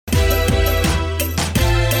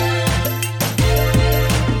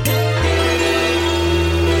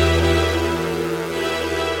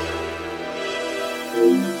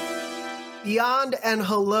Beyond and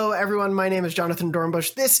hello, everyone. My name is Jonathan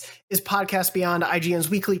Dornbush. This is Podcast Beyond, IGN's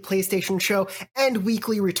weekly PlayStation show and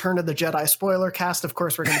weekly Return of the Jedi spoiler cast. Of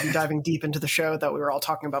course, we're going to be diving deep into the show that we were all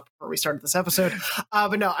talking about before we started this episode.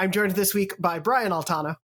 But no, I'm joined this week by Brian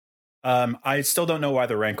Altano. I still don't know why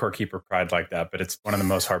the Rancor Keeper cried like that, but it's one of the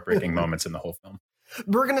most heartbreaking moments in the whole film.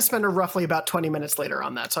 We're going to spend roughly about 20 minutes later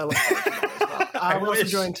on that, so I look forward to that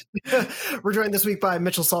as well. We're joined this week by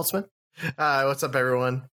Mitchell Saltzman. What's up,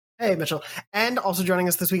 everyone? Hey, Mitchell. And also joining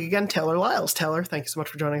us this week again, Taylor Lyles. Taylor, thank you so much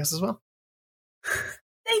for joining us as well.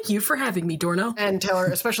 Thank you for having me, Dorno. And Taylor,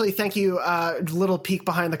 especially thank you. Little peek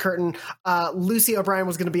behind the curtain. Lucy O'Brien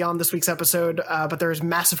was going to be on this week's episode, but there's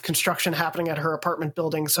massive construction happening at her apartment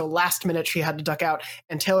building. So last minute she had to duck out,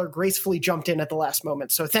 and Taylor gracefully jumped in at the last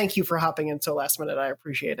moment. So thank you for hopping in so last minute. I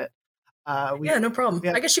appreciate it. Yeah, no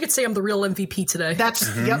problem. I guess you could say I'm the real MVP today.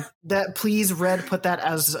 That's yep. That please, Red, put that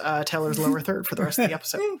as Taylor's lower third for the rest of the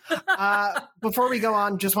episode. Before we go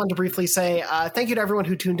on, just wanted to briefly say thank you to everyone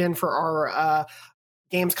who tuned in for our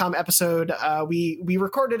Gamescom episode. We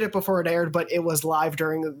recorded it before it aired, but it was live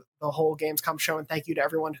during the whole Gamescom show. And thank you to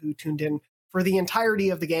everyone who tuned in for the entirety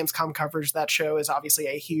of the Gamescom coverage. That show is obviously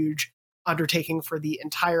a huge undertaking for the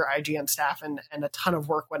entire IGN staff, and a ton of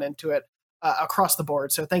work went into it. Across the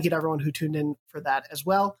board. So thank you to everyone who tuned in for that as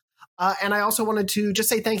well. And I also wanted to just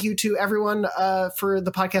say thank you to everyone for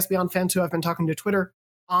the Podcast Beyond fans who have been talking to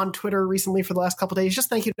on Twitter recently for the last couple of days. Just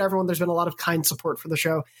thank you to everyone. There's been a lot of kind support for the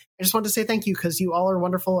show. I just wanted to say thank you because you all are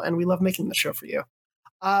wonderful and we love making the show for you.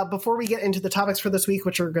 Before we get into the topics for this week,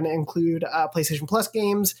 which are going to include PlayStation Plus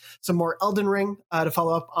games, some more Elden Ring to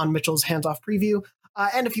follow up on Mitchell's hands-off preview,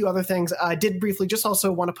 and a few other things. I did briefly just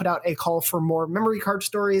also want to put out a call for more memory card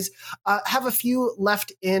stories. Have a few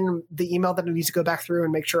left in the email that I need to go back through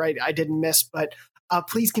and make sure I didn't miss, but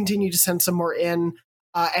please continue to send some more in,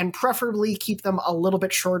 and preferably keep them a little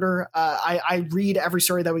bit shorter. I read every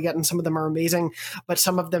story that we get, and some of them are amazing, but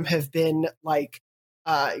some of them have been like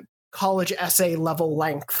college essay level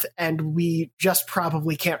length, and we just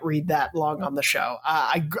probably can't read that long on the show.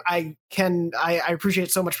 I appreciate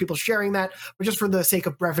so much people sharing that, but just for the sake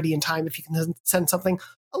of brevity and time, if you can send something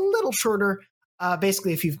a little shorter,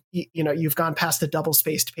 basically if you've gone past a double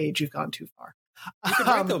spaced page, you've gone too far. You could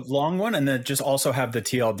write the long one and then just also have the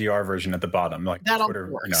TLDR version at the bottom, like that Twitter,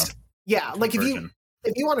 works. Yeah, like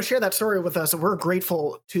if you want to share that story with us, we're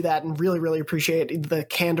grateful to that and really, really appreciate the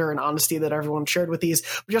candor and honesty that everyone shared with these.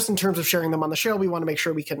 But just in terms of sharing them on the show, we want to make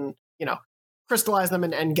sure we can, crystallize them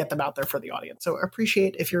and get them out there for the audience. So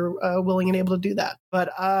appreciate if you're willing and able to do that. But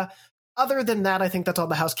other than that, I think that's all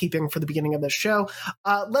the housekeeping for the beginning of this show.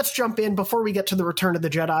 Let's jump in before we get to the Return of the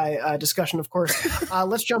Jedi discussion, of course.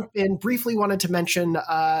 Let's jump in. Briefly wanted to mention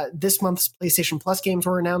this month's PlayStation Plus games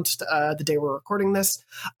were announced the day we're recording this.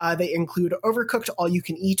 They include Overcooked All You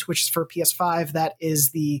Can Eat, which is for PS5. That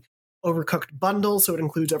is the Overcooked bundle, so it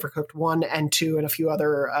includes Overcooked 1 and 2 and a few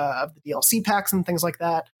other of the DLC packs and things like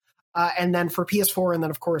that. And then for PS4, and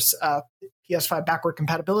then, of course, PS5 backward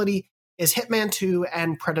compatibility, is Hitman 2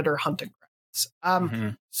 and Predator Hunting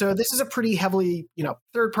Grounds. So this is a pretty heavily,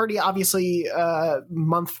 third party, obviously,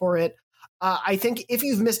 month for it. I think if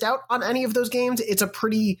you've missed out on any of those games, it's a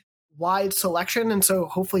pretty wide selection. And so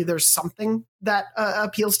hopefully there's something that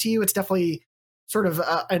appeals to you. It's definitely sort of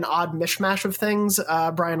an odd mishmash of things.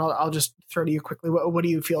 Brian, I'll just throw to you quickly. What do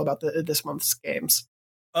you feel about this month's games?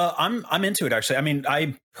 I'm into it, actually. I mean,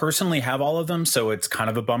 I personally have all of them, so it's kind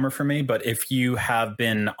of a bummer for me. But if you have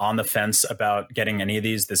been on the fence about getting any of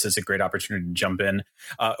these, this is a great opportunity to jump in.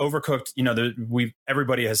 Overcooked,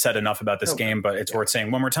 everybody has said enough about this game, but it's worth saying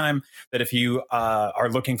one more time that if you are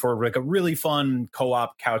looking for like a really fun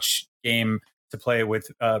co-op couch game to play with,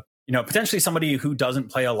 potentially somebody who doesn't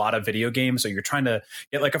play a lot of video games, or you're trying to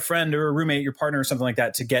get like a friend or a roommate, your partner or something like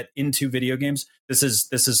that to get into video games, this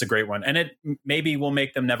is a great one. And it maybe will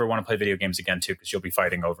make them never want to play video games again too, because you'll be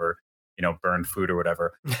fighting over, burned food or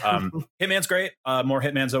whatever. Hitman's great. More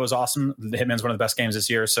Hitman's though is awesome. Hitman's one of the best games this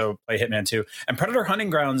year, so play Hitman 2. And Predator Hunting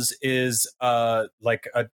Grounds is like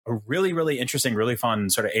a really, really interesting, really fun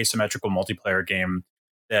sort of asymmetrical multiplayer game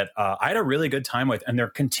that I had a really good time with. And they're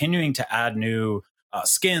continuing to add new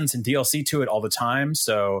skins and DLC to it all the time.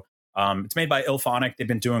 So it's made by IllFonic. They've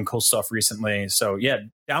been doing cool stuff recently. So yeah,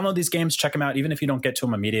 download these games, check them out. Even if you don't get to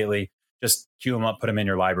them immediately, just queue them up, put them in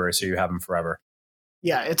your library so you have them forever.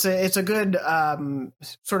 Yeah, it's a good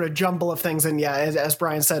sort of jumble of things. And yeah, as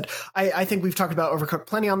Brian said, I think we've talked about Overcooked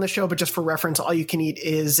plenty on the show, but just for reference, All You Can Eat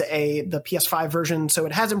is the PS5 version. So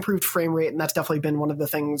it has improved frame rate, and that's definitely been one of the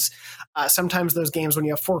things. Sometimes those games, when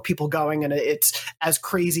you have 4 people going and it's as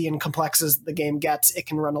crazy and complex as the game gets, it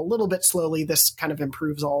can run a little bit slowly. This kind of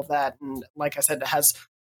improves all of that. And like I said, it has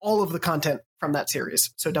all of the content from that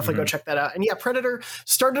series. So definitely go check that out. And yeah, Predator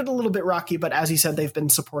started a little bit rocky, but as you said, they've been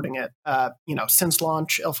supporting it, since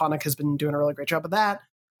launch. IllFonic has been doing a really great job of that.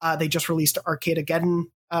 They just released Arcadegeddon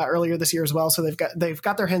earlier this year as well. So they've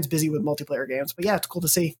got their hands busy with multiplayer games, but yeah, it's cool to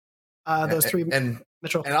see those three. And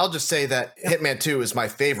Mitchell. And I'll just say that Hitman 2 is my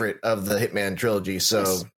favorite of the Hitman trilogy.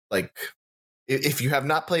 So if you have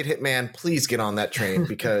not played Hitman, please get on that train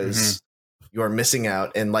because you are missing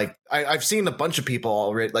out. And I've seen a bunch of people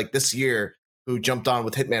already this year who jumped on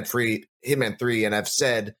with Hitman 3 and have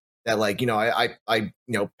said that I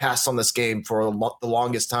passed on this game for the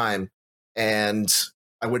longest time and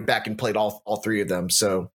I went back and played all three of them.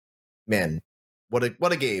 So man, what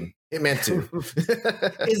a game. Hitman 2.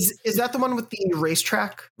 Is that the one with the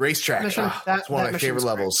racetrack? Racetrack. Mission? That's one of my favorite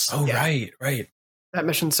levels. Oh, yeah. Right. That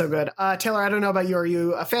mission's so good. Taylor, I don't know about you. Are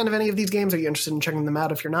you a fan of any of these games? Are you interested in checking them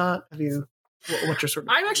out? If you're not, what's your sort of...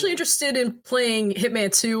 I'm actually interested in playing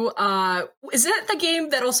Hitman 2. Is that the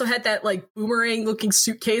game that also had that boomerang looking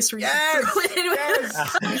suitcase where you throw it? Yes.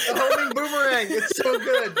 The homing boomerang. It's so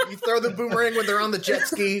good. You throw the boomerang when they're on the jet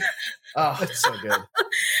ski. Oh, it's so good.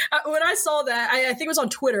 When I saw that, I think it was on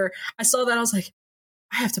Twitter. I saw that. I was like,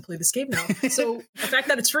 I have to play this game now. So the fact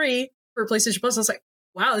that it's free for PlayStation Plus, I was like,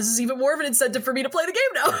 wow, this is even more of an incentive for me to play the game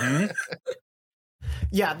now.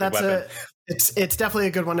 Yeah, it's definitely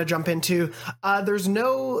a good one to jump into. There's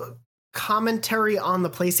no commentary on the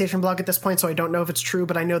PlayStation blog at this point, so I don't know if it's true,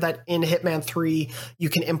 but I know that in Hitman 3, you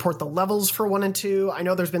can import the levels for 1 and 2. I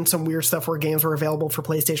know there's been some weird stuff where games were available for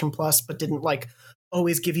PlayStation Plus, but didn't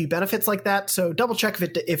always give you benefits like that. So double check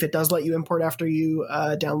if it does let you import after you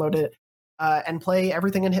download it and play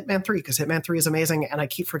everything in Hitman 3, because Hitman 3 is amazing, and I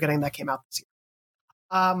keep forgetting that came out this year.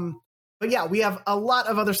 But yeah, we have a lot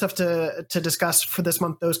of other stuff to discuss for this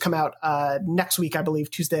month. Those come out next week, I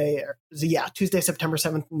believe, Tuesday, September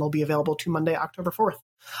 7th, and they'll be available to Monday, October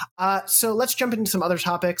 4th. So let's jump into some other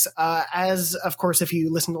topics. As, of course, if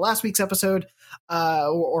you listened to last week's episode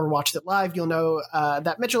or watched it live, you'll know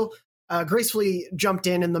that Mitchell gracefully jumped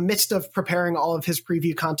in the midst of preparing all of his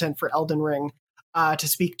preview content for Elden Ring to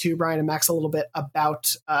speak to Brian and Max a little bit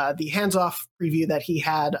about the hands-off preview that he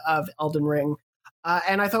had of Elden Ring.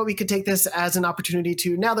 And I thought we could take this as an opportunity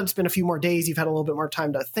to, now that it's been a few more days, you've had a little bit more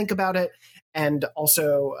time to think about it. And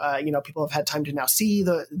also, people have had time to now see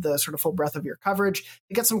the sort of full breadth of your coverage,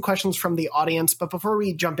 to get some questions from the audience. But before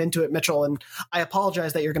we jump into it, Mitchell, and I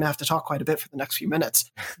apologize that you're going to have to talk quite a bit for the next few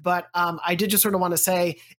minutes, but I did just sort of want to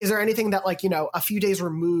say, is there anything that a few days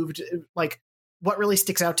removed, what really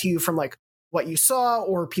sticks out to you from what you saw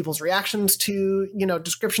or people's reactions to,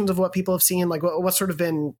 descriptions of what people have seen? What's sort of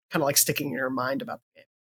been kind of sticking in your mind about the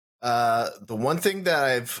game? The one thing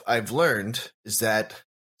that I've learned is that,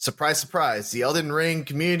 surprise, surprise, the Elden Ring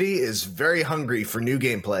community is very hungry for new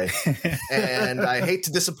gameplay. And I hate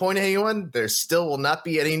to disappoint anyone, there still will not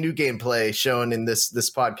be any new gameplay shown in this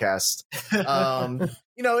podcast.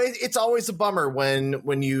 It's always a bummer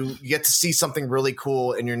when you get to see something really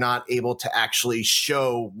cool and you're not able to actually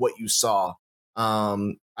show what you saw.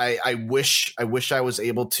 I wish I was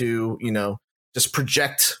able to, just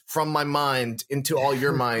project from my mind into all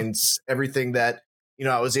your minds everything that,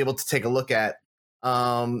 I was able to take a look at.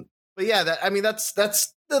 But yeah, that's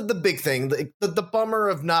the big thing. The bummer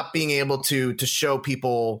of not being able to show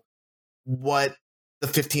people what the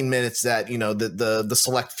 15 minutes that, the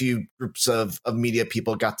select few groups of media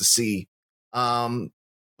people got to see.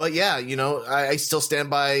 But yeah, I still stand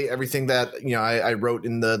by everything that, I wrote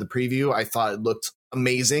in the preview. I thought it looked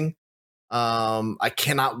amazing. I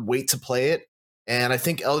cannot wait to play it. And I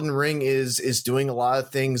think Elden Ring is doing a lot of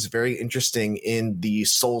things very interesting in the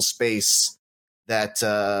soul space that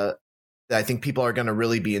I think people are going to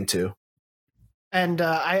really be into. And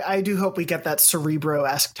I do hope we get that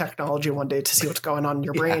Cerebro-esque technology one day to see what's going on in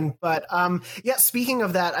your brain. But speaking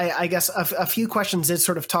of that, I guess a few questions did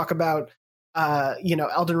sort of talk about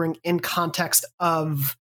Elden Ring in context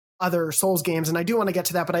of other Souls games. And I do want to get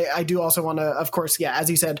to that, but I do also want to, of course,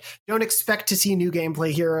 as you said, don't expect to see new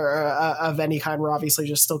gameplay here of any kind. We're obviously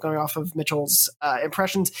just still going off of Mitchell's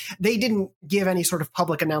impressions. They didn't give any sort of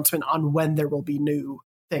public announcement on when there will be new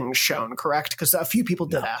things shown, correct? Because a few people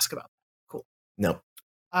did ask about that. Cool. No.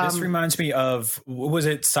 This reminds me of, was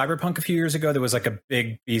it Cyberpunk a few years ago? There was a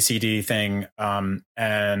big BCD thing,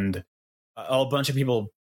 and a bunch of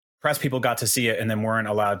press people got to see it and then weren't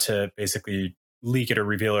allowed to basically leak it or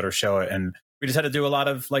reveal it or show it. And we just had to do a lot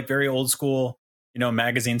of very old school,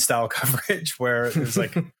 magazine style coverage where it was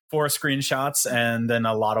 4 screenshots and then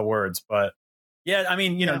a lot of words. But yeah,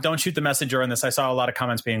 don't shoot the messenger on this. I saw a lot of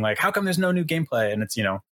comments being how come there's no new gameplay? And it's,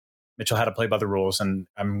 Mitchell had to play by the rules. And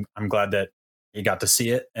I'm glad that you got to see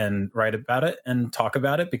it and write about it and talk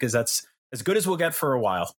about it, because that's as good as we'll get for a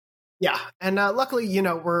while. Yeah, and luckily,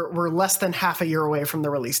 we're less than half a year away from the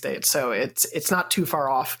release date, so it's not too far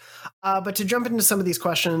off. But to jump into some of these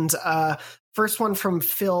questions, first one from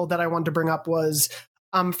Phil that I wanted to bring up was,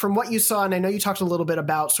 from what you saw, and I know you talked a little bit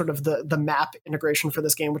about sort of the map integration for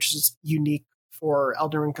this game, which is unique for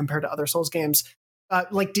Elden Ring compared to other Souls games.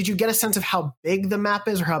 Did you get a sense of how big the map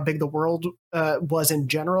is, or how big the world was in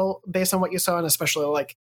general, based on what you saw, and especially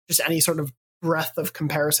like just any sort of breadth of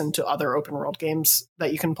comparison to other open world games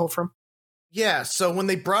that you can pull from? Yeah, so when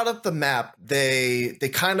they brought up the map, they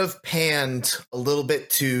kind of panned a little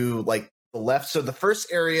bit to like the left. So the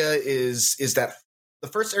first area is that the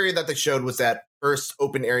first area that they showed was that first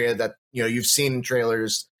open area that you've seen in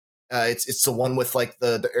trailers. It's the one with like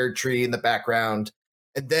the air tree in the background.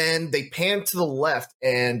 And then they panned to the left,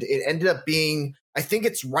 and it ended up being, I think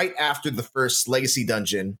it's right after the first Legacy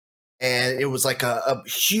dungeon. And it was like a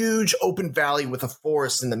huge open valley with a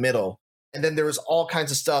forest in the middle. And then there was all kinds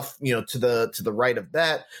of stuff, to the right of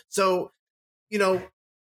that. So,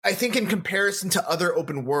 I think in comparison to other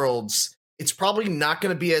open worlds, it's probably not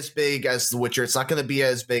going to be as big as The Witcher. It's not going to be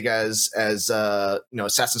as big as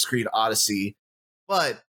Assassin's Creed Odyssey,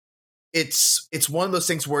 but it's one of those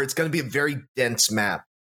things where it's going to be a very dense map.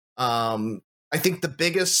 I think the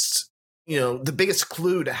biggest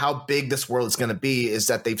clue to how big this world is going to be is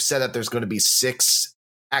that they've said that there's going to be 6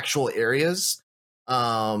 actual areas.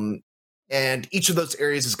 And each of those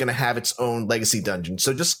areas is going to have its own legacy dungeon.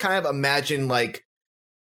 So just kind of imagine like,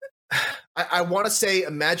 I want to say,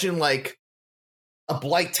 imagine like a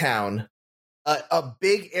Blight Town, a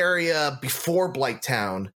big area before Blight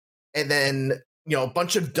Town, and then a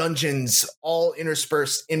bunch of dungeons all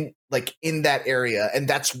interspersed in that area, and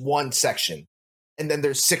that's one section, and then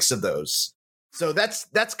there's 6 of those. So that's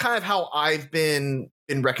kind of how I've been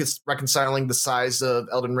reconciling the size of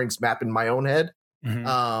Elden Ring's map in my own head.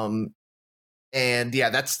 Mm-hmm. And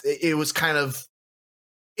yeah, it was kind of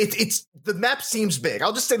it's the map seems big.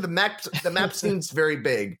 I'll just say the map seems very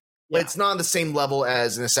big, but it's not on the same level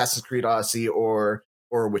as an Assassin's Creed Odyssey or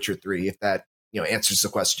Witcher 3, if that answers the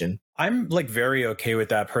question. I'm like very okay with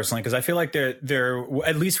that personally, because I feel like there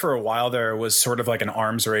at least for a while there was sort of like an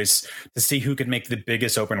arms race to see who could make the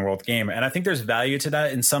biggest open world game, and I think there's value to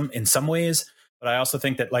that in some ways. But I also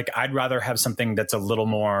think that like I'd rather have something that's a little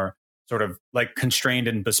more sort of like constrained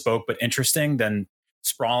and bespoke but interesting than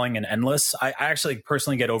sprawling and endless. I actually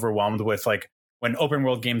personally get overwhelmed with like when open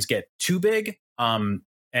world games get too big,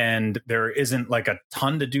 and there isn't like a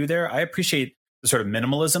ton to do there. I appreciate the sort of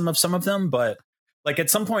minimalism of some of them, but like at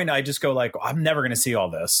some point I just go like, I'm never going to see all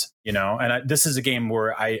this, and this is a game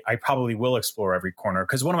where I probably will explore every corner,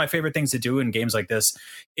 because one of my favorite things to do in games like this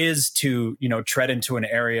is to tread into an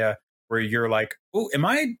area where you're like, oh, am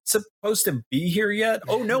I supposed to be here yet?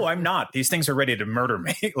 Oh no, I'm not. These things are ready to murder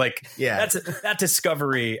me. Like, yeah, that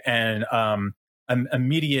discovery and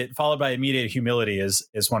immediate followed by immediate humility is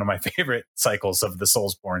one of my favorite cycles of the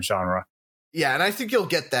Soulsborne genre. Yeah, and I think you'll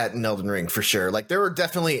get that in Elden Ring for sure. Like, there were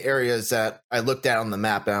definitely areas that I looked at on the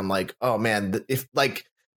map and I'm like, oh man, if like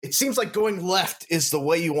it seems like going left is the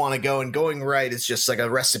way you want to go, and going right is just like a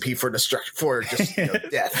recipe for destruction, for just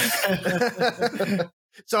death.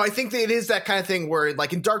 So I think that it is that kind of thing where,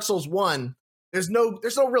 like in Dark Souls 1, there's no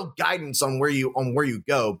real guidance on where you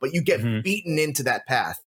go, but you get beaten into that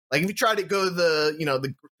path. Like if you try to go to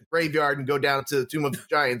the graveyard and go down to the Tomb of the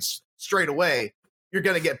Giants straight away, you're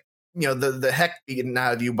gonna get the heck beaten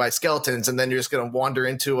out of you by skeletons, and then you're just gonna wander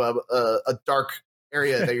into a dark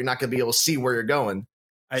area that you're not gonna be able to see where you're going.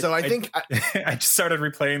 I think I just started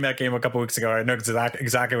replaying that game a couple weeks ago. I know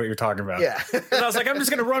exactly what you're talking about. Yeah. And I was like, I'm just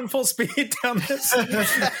going to run full speed down this. And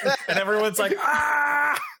everyone's like,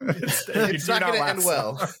 ah! It's not going to end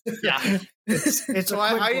well. Yeah. So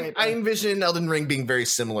I envision Elden Ring being very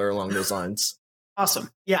similar along those lines. Awesome.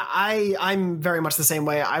 Yeah, I'm very much the same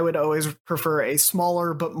way. I would always prefer a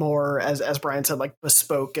smaller but more, as Brian said, like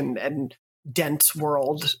bespoke and dense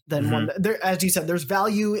world than one there, as you said, there's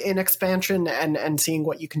value in expansion and seeing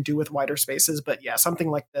what you can do with wider spaces, but yeah, something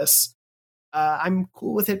like this, I'm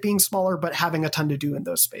cool with it being smaller but having a ton to do in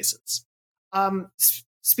those spaces.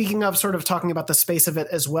 Speaking of sort of talking about the space of it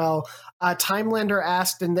as well, Timelander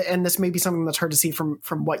asked, and this may be something that's hard to see from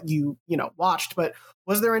what you watched, but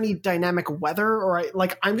was there any dynamic weather, or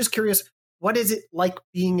I'm just curious, what is it like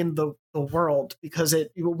being in the world? Because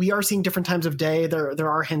we are seeing different times of day. There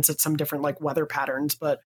are hints at some different like weather patterns,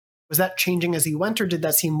 but was that changing as you went, or did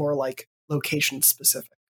that seem more like location specific?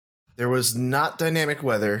 There was not dynamic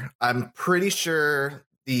weather. I'm pretty sure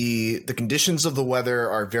the conditions of the weather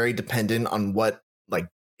are very dependent on what like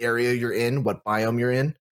area you're in, what biome you're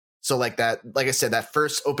in. So like I said, that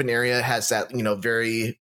first open area has that,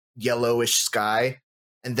 very yellowish sky.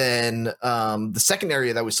 And then the second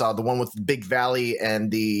area that we saw, the one with the big valley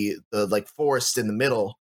and the like forest in the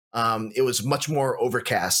middle, it was much more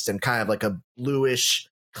overcast and kind of like a bluish,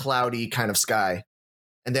 cloudy kind of sky.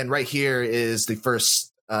 And then right here is the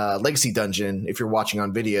first legacy dungeon, if you're watching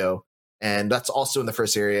on video. And that's also in the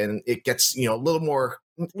first area. And it gets, a little more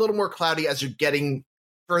cloudy as you're getting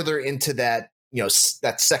further into that,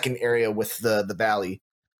 that second area with the valley.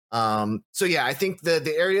 So yeah, I think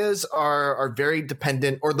the areas are very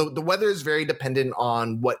dependent, or the weather is very dependent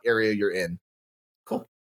on what area you're in. Cool.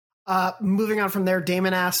 Moving on from there,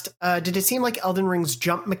 Damon asked, did it seem like Elden Ring's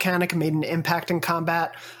jump mechanic made an impact in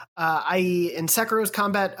combat? I.e. in Sekiro's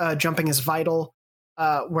combat, jumping is vital,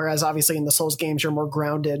 whereas obviously in the Souls games, you're more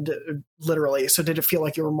grounded, literally. So did it feel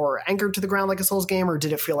like you were more anchored to the ground like a Souls game, or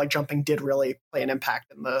did it feel like jumping did really play an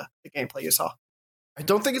impact in the gameplay you saw? I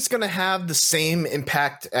don't think it's going to have the same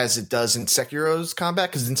impact as it does in Sekiro's combat,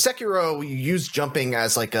 because in Sekiro, you use jumping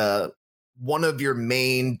as like one of your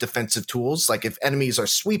main defensive tools. Like if enemies are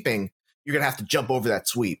sweeping, you're going to have to jump over that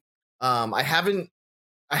sweep. I haven't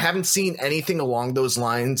seen anything along those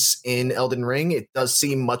lines in Elden Ring. It does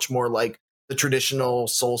seem much more like the traditional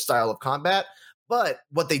Soul style of combat. But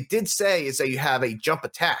what they did say is that you have a jump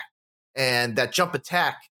attack, and that jump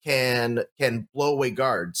attack can blow away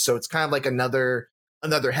guards. So it's kind of like another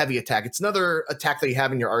heavy attack. It's another attack that you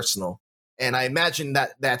have in your arsenal. And I imagine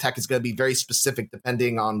that attack is going to be very specific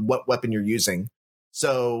depending on what weapon you're using.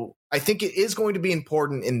 So I think it is going to be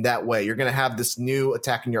important in that way. You're going to have this new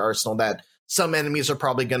attack in your arsenal that some enemies are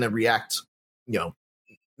probably going to react,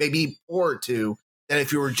 maybe poor to than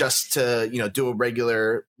if you were just to, do a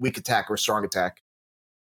regular weak attack or strong attack.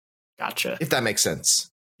 Gotcha. If that makes sense.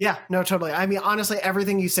 Yeah, no, totally. I mean, honestly,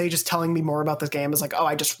 everything you say just telling me more about this game is like, oh,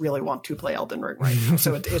 I just really want to play Elden Ring right now.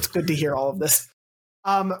 So it's good to hear all of this.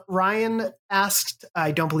 Ryan asked,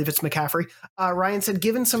 I don't believe it's McCaffrey. Ryan said,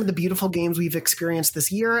 given some of the beautiful games we've experienced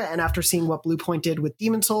this year, and after seeing what Bluepoint did with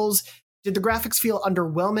Demon Souls, did the graphics feel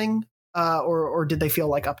underwhelming? Or did they feel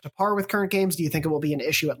like up to par with current games? Do you think it will be an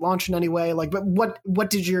issue at launch in any way? Like, but what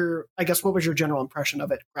was your general impression of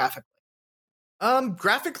it graphically?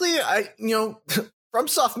 Graphically,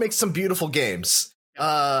 FromSoft makes some beautiful games.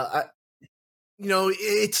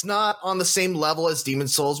 It's not on the same level as Demon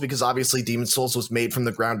Souls, because obviously Demon Souls was made from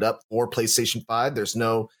the ground up for PlayStation 5. There's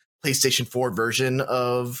no PlayStation 4 version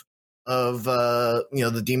of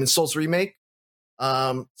the Demon Souls remake.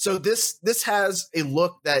 So this has a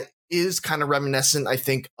look that is kind of reminiscent, I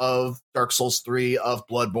think, of Dark Souls 3, of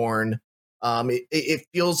Bloodborne. It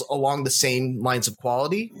feels along the same lines of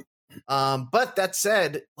quality. But that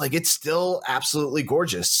said, like, it's still absolutely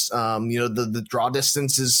gorgeous. The draw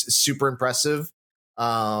distance is super impressive.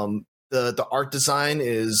 The art design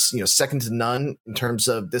is, second to none in terms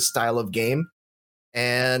of this style of game.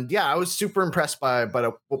 And yeah, I was super impressed by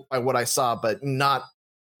what I saw, but not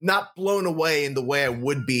blown away in the way I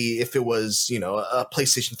would be if it was, a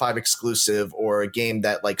PlayStation 5 exclusive or a game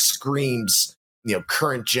that like screams,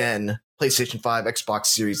 current gen PlayStation 5, Xbox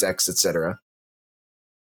Series X, etc.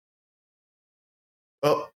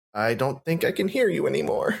 Oh, I don't think I can hear you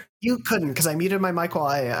anymore. You couldn't, because I muted my mic while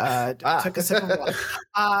I took a sip of water.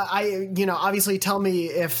 Obviously tell me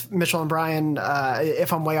if Mitchell and Brian,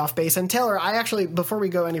 if I'm way off base. And Taylor, before we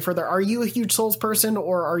go any further, are you a huge Souls person,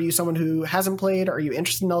 or are you someone who hasn't played? Are you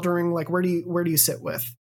interested in Elden Ring? Like, where do you sit with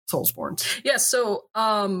Soulsborne? Yeah, so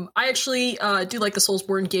I actually do like the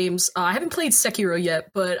Soulsborne games. I haven't played Sekiro yet,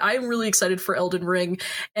 but I'm really excited for Elden Ring.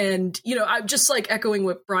 And, I'm just like echoing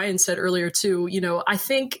what Brian said earlier too. I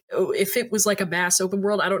think if it was like a mass open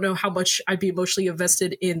world, I don't know how much I'd be emotionally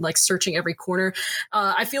invested in like searching every corner.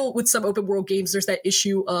 I feel with some open world games, there's that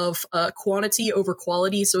issue of quantity over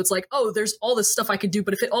quality. So it's like, oh, there's all this stuff I could do,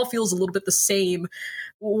 but if it all feels a little bit the same,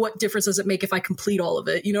 what difference does it make if I complete all of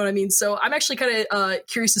it? You know what I mean? So I'm actually kind of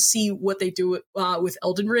curious to see what they do with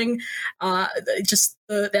Elden Ring. Just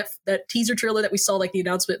that teaser trailer that we saw, like the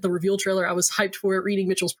announcement, the reveal trailer, I was hyped for it. Reading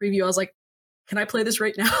Mitchell's preview, I was like, can I play this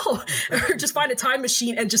right now? Or just find a time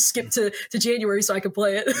machine and just skip to January so I can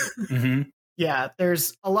play it. Mm-hmm. Yeah,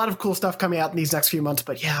 there's a lot of cool stuff coming out in these next few months,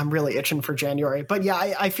 but yeah, I'm really itching for January. But yeah,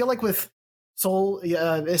 I feel like with Soul,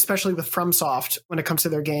 especially with FromSoft, when it comes to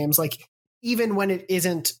their games, like even when it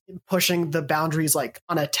isn't pushing the boundaries like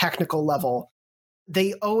on a technical level,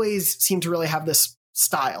 they always seem to really have this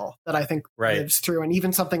style that I think lives through. And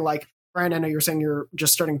even something like, Brian, I know you're saying you're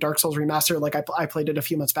just starting Dark Souls Remastered. Like I played it a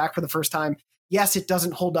few months back for the first time. Yes, it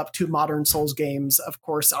doesn't hold up to modern Souls games, of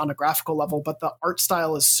course, on a graphical level, but the art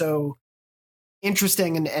style is so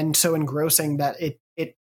interesting and so engrossing that it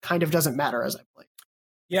kind of doesn't matter as I play.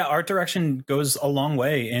 Yeah, art direction goes a long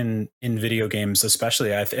way in video games,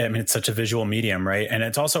 especially. I mean, it's such a visual medium, right? And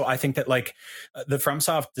it's also, I think that like the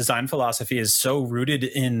FromSoft design philosophy is so rooted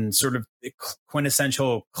in sort of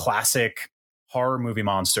quintessential classic horror movie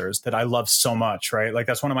monsters that I love so much, right? Like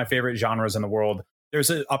that's one of my favorite genres in the world. There's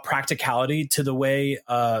a practicality to the way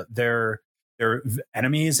their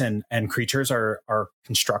enemies and creatures are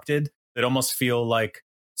constructed that almost feel like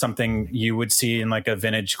something you would see in like a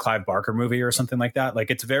vintage Clive Barker movie or something like that. Like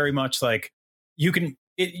it's very much like you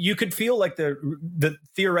could feel like the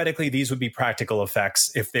theoretically these would be practical effects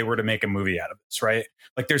if they were to make a movie out of this, right?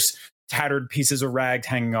 Like there's tattered pieces of rag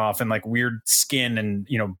hanging off and like weird skin and,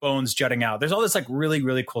 you know, bones jutting out. There's all this like really,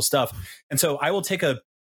 really cool stuff. And so I will take a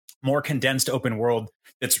more condensed open world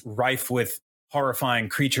that's rife with horrifying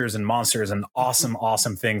creatures and monsters and awesome,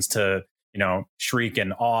 awesome things to, you know, shriek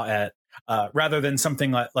and awe at. Rather than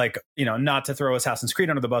something like, you know, not to throw Assassin's Creed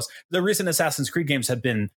under the bus. The recent Assassin's Creed games have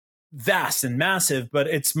been vast and massive, but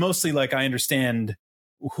it's mostly like I understand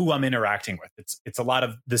who I'm interacting with. It's a lot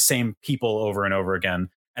of the same people over and over again.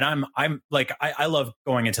 And I'm like, I love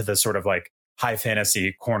going into the sort of like high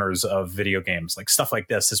fantasy corners of video games. Like stuff like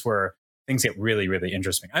this is where things get really, really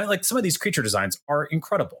interesting. I like some of these creature designs are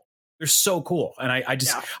incredible. They're so cool. And I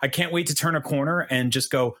just, I can't wait to turn a corner and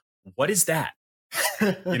just go, what is that?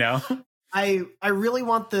 You know? I really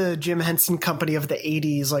want the Jim Henson Company of the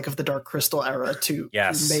 80s, like of the Dark Crystal era, to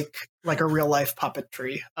make like a real life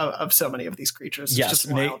puppetry of so many of these creatures. It's just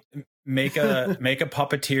make a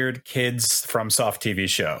puppeteered kids FromSoft TV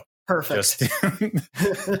show. Perfect.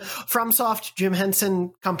 FromSoft, Jim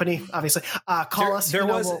Henson Company, obviously. Call us.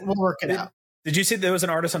 We'll work it out. Did you see there was an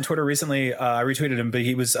artist on Twitter recently? I retweeted him, but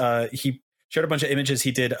he showed a bunch of images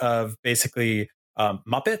he did of basically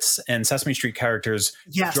Muppets and Sesame Street characters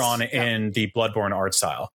drawn in the Bloodborne art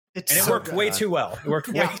style. It worked way too well. It worked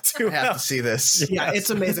way too well. I have to see this. Yeah,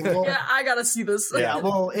 it's amazing. I gotta see this. Yeah,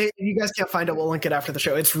 well, you guys can't find it. We'll link it after the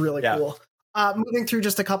show. It's really cool. Moving through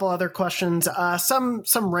just a couple other questions. Some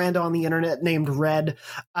rando on the internet named Red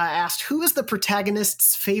asked, who is the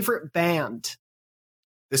protagonist's favorite band?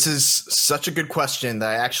 This is such a good question that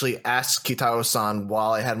I actually asked Kitao-san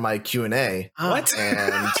while I had my Q&A. What?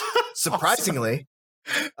 And surprisingly,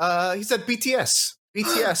 he said BTS.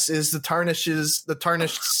 BTS is the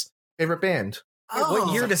Tarnished's favorite band.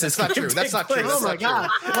 What year does this? That's not true. That's not true. Oh my god!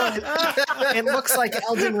 It looks like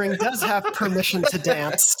Elden Ring does have permission to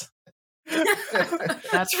dance.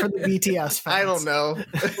 That's for the BTS fans. I don't know.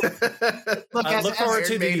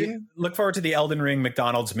 Look forward to the Elden Ring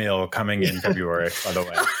McDonald's meal coming in February. By the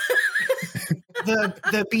way.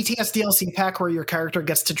 The BTS DLC pack where your character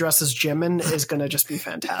gets to dress as Jimin is going to just be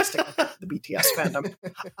fantastic. The BTS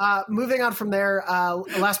fandom. Moving on from there,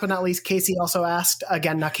 last but not least, Casey also asked,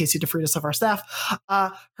 again, not Casey DeFreitas of our staff,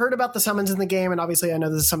 heard about the summons in the game, and obviously I know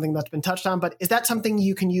this is something that's been touched on, but is that something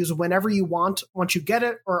you can use whenever you want, once you get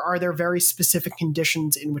it, or are there very specific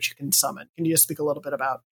conditions in which you can summon? Can you just speak a little bit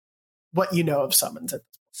about what you know of summons?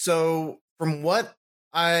 So from what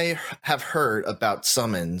I have heard about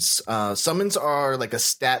summons. Summons are like a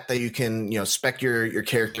stat that you can, spec your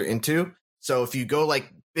character into. So if you go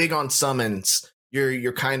like big on summons,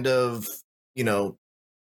 you're kind of,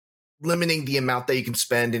 limiting the amount that you can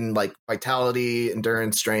spend in like vitality,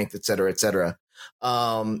 endurance, strength, et cetera, et cetera.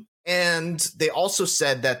 And they also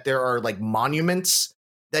said that there are like monuments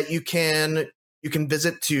that you can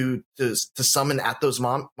visit to summon at those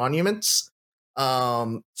monuments.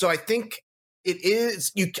 So I think it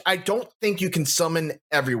is I don't think you can summon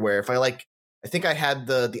everywhere. I think I had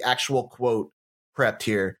the actual quote prepped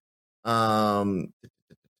here. And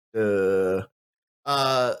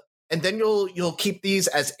then you'll keep these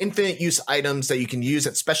as infinite use items that you can use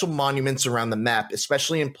at special monuments around the map,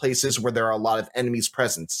 especially in places where there are a lot of enemies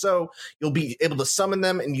present. So you'll be able to summon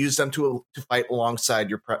them and use them to fight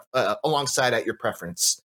alongside alongside at your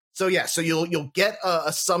preference. So yeah, so you'll get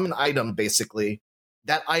a summon item basically.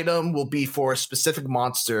 That item will be for a specific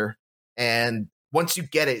monster, and once you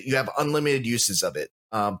get it, you have unlimited uses of it.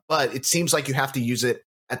 But it seems like you have to use it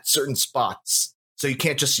at certain spots, so you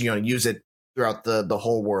can't just use it throughout the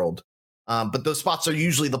whole world. But those spots are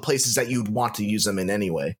usually the places that you'd want to use them in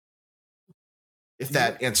anyway. If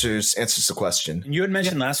that answers the question. You had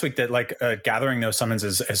mentioned last week that like gathering those summons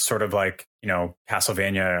is sort of like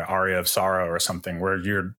Castlevania Aria of Sorrow or something, where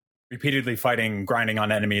you're repeatedly fighting, grinding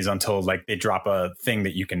on enemies until like they drop a thing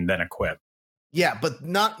that you can then equip. Yeah, but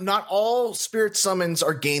not all spirit summons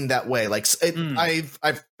are gained that way. Like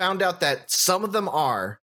I've found out that some of them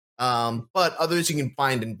are, but others you can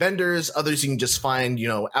find in vendors, others you can just find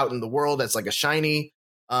out in the world as like a shiny.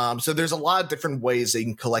 So there's a lot of different ways that you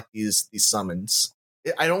can collect these summons.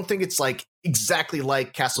 I don't think it's like exactly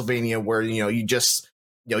like Castlevania where, you just,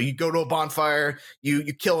 you go to a bonfire,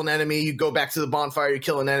 you kill an enemy, you go back to the bonfire, you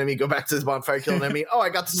kill an enemy, go back to the bonfire, kill an enemy. Oh, I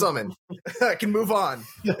got the summon. I can move on.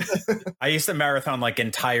 I used to marathon like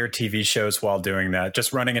entire TV shows while doing that,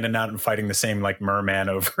 just running in and out and fighting the same like merman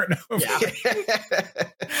over and over.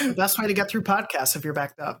 Yeah. Best way to get through podcasts if you're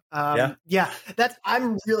backed up. I'm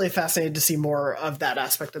really fascinated to see more of that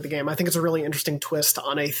aspect of the game. I think it's a really interesting twist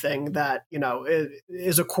on a thing that,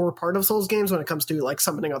 is a core part of Souls games when it comes to like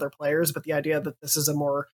summoning other players. But the idea that this is a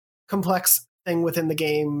more complex thing within the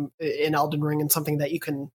game in Elden Ring and something that you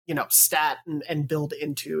can, stat and build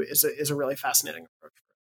into is a really fascinating approach.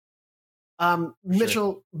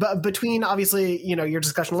 Mitchell, between obviously, your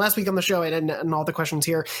discussion last week on the show and all the questions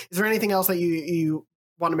here, is there anything else that you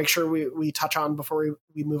want to make sure we touch on before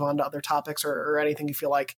we move on to other topics or anything you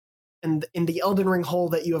feel like in the Elden Ring hole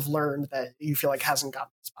that you have learned that you feel like hasn't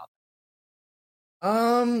gotten the spot?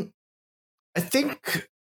 I think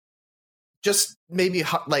just maybe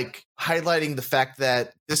like highlighting the fact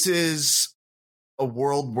that this is a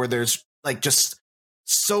world where there's like just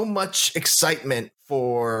so much excitement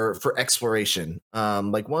for exploration.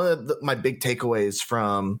 Like one of my big takeaways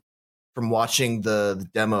from watching the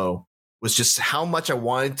demo was just how much I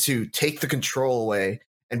wanted to take the control away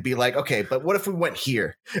and be like, okay, but what if we went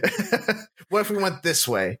here? What if we went this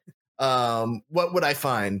way? What would I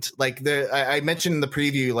find? Like I mentioned in the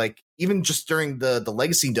preview, like even just during the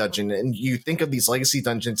legacy dungeon, and you think of these legacy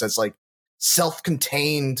dungeons as like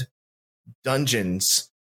self-contained dungeons.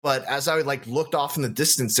 But as I like looked off in the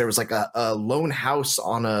distance, there was like a lone house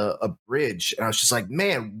on a bridge. And I was just like,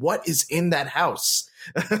 man, what is in that house?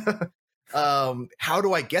 How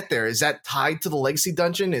do I get there? Is that tied to the legacy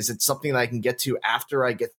dungeon? Is it something that I can get to after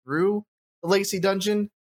I get through the legacy dungeon?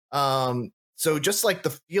 So just like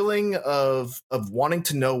the feeling of wanting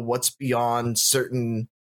to know what's beyond certain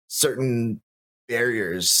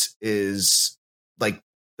barriers is like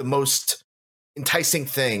the most enticing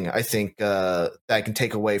thing I think that I can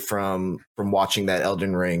take away from watching that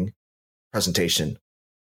Elden Ring presentation.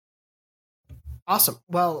 Awesome.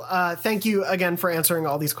 Well, thank you again for answering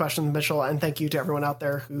all these questions, Mitchell, and thank you to everyone out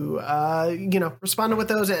there who responded with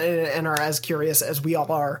those and are as curious as we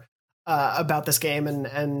all are about this game.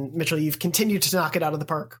 And Mitchell, you've continued to knock it out of the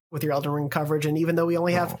park with your Elden Ring coverage. And even though we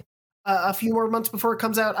only have a few more months before it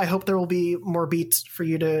comes out, I hope there will be more beats for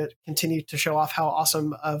you to continue to show off how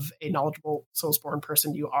awesome of a knowledgeable Soulsborne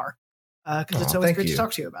person you are. Because it's always great to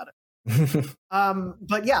talk to you about it.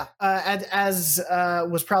 But yeah, as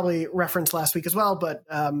was probably referenced last week as well, but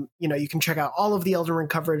you can check out all of the Elden Ring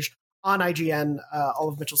coverage on IGN, all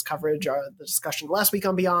of Mitchell's coverage, the discussion last week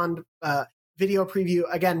on Beyond, video preview,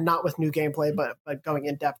 again, not with new gameplay, but going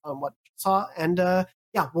in depth on what you saw. And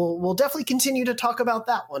we'll definitely continue to talk about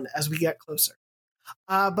that one as we get closer.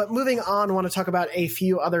 But moving on, I want to talk about a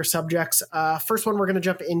few other subjects. First one we're going to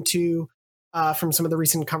jump into from some of the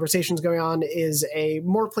recent conversations going on is a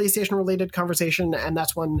more PlayStation-related conversation, and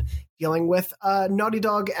that's one dealing with Naughty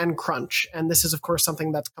Dog and crunch. And this is, of course,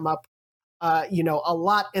 something that's come up a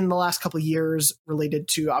lot in the last couple of years related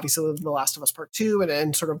to, obviously, The Last of Us Part 2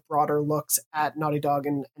 and sort of broader looks at Naughty Dog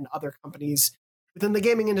and other companies within the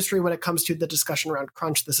gaming industry when it comes to the discussion around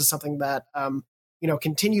crunch. This is something that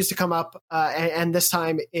continues to come up, and this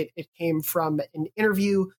time it came from an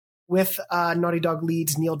interview with Naughty Dog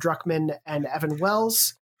leads Neil Druckmann and Evan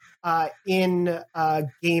Wells in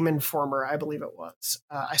Game Informer, I believe it was.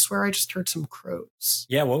 I swear I just heard some crows.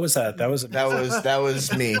 Yeah, what was that? That was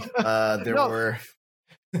me.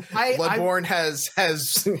 Bloodborne has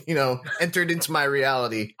entered into my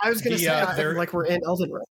reality. I was going to say like we're in Elden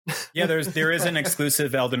Ring. Yeah, there is an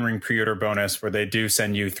exclusive Elden Ring pre-order bonus where they do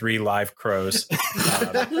send you 3 live crows.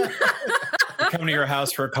 Come to your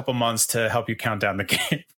house for a couple months to help you count down the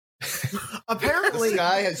game. Apparently, the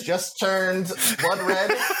sky has just turned blood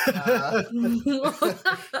red.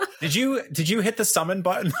 Did you hit the summon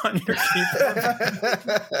button on your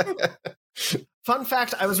keyboard? Fun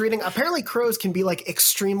fact: I was reading. Apparently, crows can be like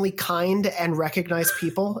extremely kind and recognize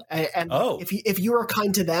people. And if you are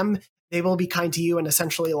kind to them, they will be kind to you and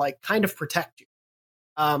essentially like kind of protect you.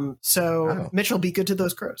 Mitchell, be good to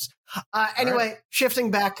those crows. Anyway, right.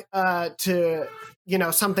 Shifting back to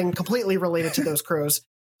something completely related to those crows.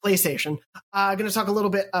 PlayStation. I'm going to talk a little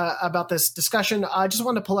bit about this discussion. I just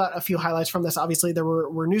wanted to pull out a few highlights from this. Obviously, there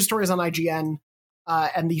were news stories on IGN,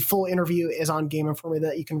 and the full interview is on Game Informer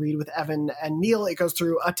that you can read with Evan and Neil. It goes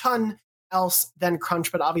through a ton else than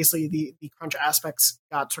crunch, but obviously the crunch aspects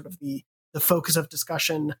got sort of the focus of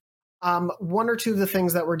discussion. One or two of the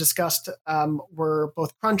things that were discussed were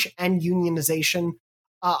both crunch and unionization.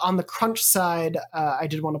 On the crunch side, I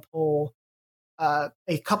did want to pull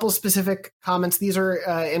a couple specific comments. These are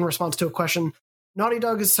in response to a question. Naughty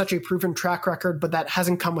Dog is such a proven track record, but that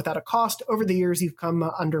hasn't come without a cost. Over the years, you've come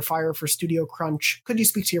under fire for studio crunch. Could you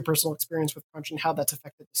speak to your personal experience with crunch and how that's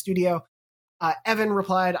affected the studio? Evan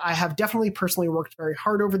replied, I have definitely personally worked very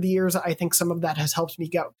hard over the years. I think some of that has helped me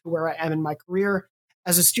get to where I am in my career.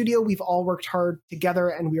 As a studio, we've all worked hard together,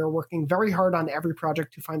 and we are working very hard on every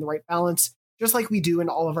project to find the right balance, just like we do in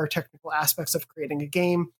all of our technical aspects of creating a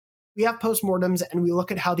game. We have postmortems, and we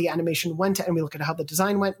look at how the animation went, and we look at how the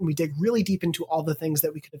design went, and we dig really deep into all the things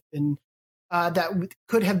that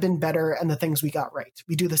could have been better and the things we got right.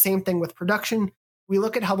 We do the same thing with production. We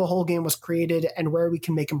look at how the whole game was created and where we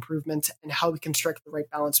can make improvements and how we can strike the right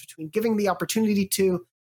balance between giving the opportunity to,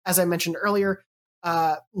 as I mentioned earlier,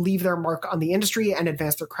 leave their mark on the industry and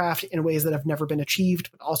advance their craft in ways that have never been achieved,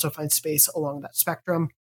 but also find space along that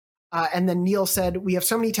spectrum. And then Neil said, we have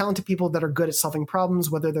so many talented people that are good at solving problems,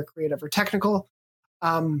 whether they're creative or technical.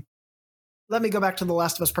 Let me go back to The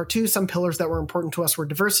Last of Us Part 2. Some pillars that were important to us were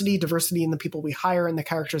diversity in the people we hire and the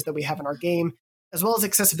characters that we have in our game, as well as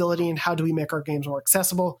accessibility and how do we make our games more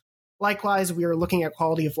accessible. Likewise, we are looking at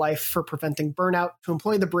quality of life for preventing burnout to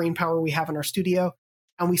employ the brain power we have in our studio.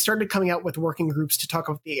 And we started coming out with working groups to talk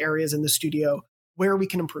about the areas in the studio where we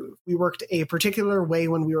can improve. We worked a particular way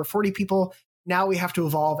when we were 40 people. Now we have to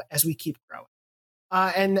evolve as we keep growing.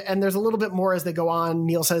 And there's a little bit more as they go on.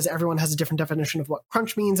 Neil says everyone has a different definition of what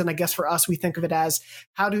crunch means. And I guess for us, we think of it as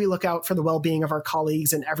how do we look out for the well-being of our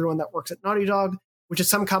colleagues and everyone that works at Naughty Dog, which is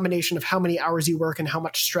some combination of how many hours you work and how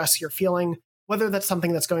much stress you're feeling, whether that's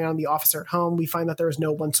something that's going on in the office or at home. We find that there is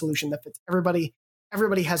no one solution that fits everybody.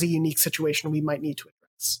 Everybody has a unique situation we might need to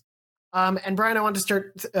address. And Brian, I want to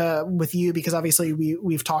start with you because obviously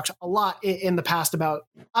we've talked a lot in the past about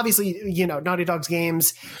obviously, Naughty Dog's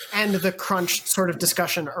games and the crunch sort of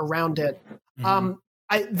discussion around it.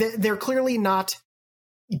 Mm-hmm. They're clearly not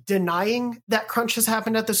denying that crunch has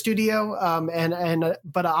happened at the studio,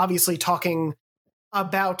 but obviously talking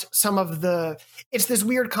about some of it's this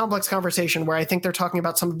weird complex conversation where I think they're talking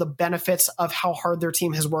about some of the benefits of how hard their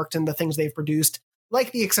team has worked and the things they've produced,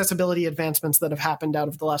 like the accessibility advancements that have happened out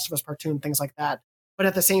of The Last of Us Part 2 and things like that. But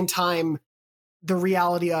at the same time, the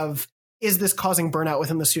reality of, is this causing burnout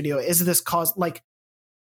within the studio? Is this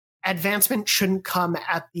advancement shouldn't come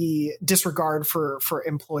at the disregard for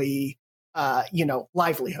employee,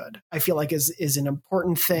 livelihood, I feel like is an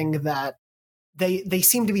important thing that they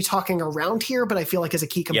seem to be talking around here, but I feel like is a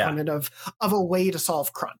key component of a way to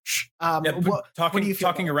solve crunch.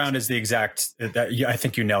 Talking around is the exact, I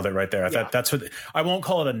think you nailed it right there. Yeah. That's what, I won't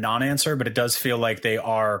call it a non-answer, but it does feel like they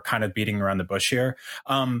are kind of beating around the bush here.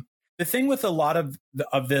 The thing with a lot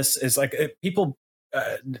of this is people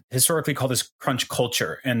historically call this crunch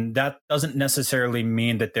culture. And that doesn't necessarily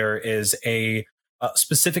mean that there is a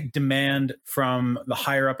specific demand from the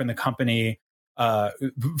higher up in the company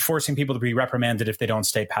forcing people to be reprimanded if they don't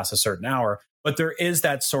stay past a certain hour. But there is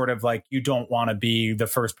that sort of you don't want to be the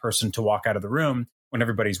first person to walk out of the room when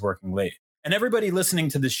everybody's working late. And everybody listening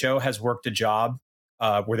to the show has worked a job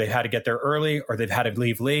where they had to get there early or they've had to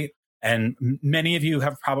leave late. And many of you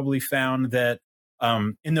have probably found that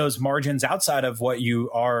in those margins outside of what you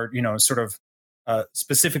are,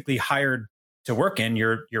 specifically hired to work in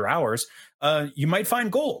your hours, you might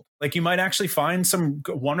find gold. You might actually find some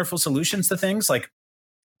wonderful solutions to things.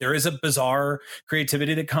 There is a bizarre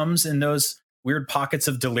creativity that comes in those weird pockets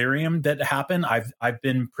of delirium that happen. I've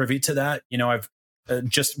been privy to that.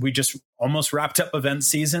 We just almost wrapped up event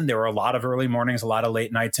season. There were a lot of early mornings, a lot of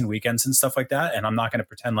late nights and weekends and stuff like that. And I'm not going to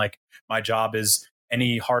pretend like my job is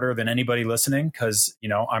any harder than anybody listening because,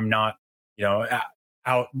 I'm not,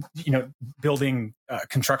 out, building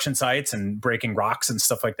construction sites and breaking rocks and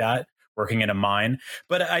stuff like that, working in a mine.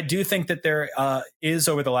 But I do think that there is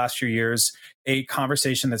over the last few years, a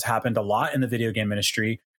conversation that's happened a lot in the video game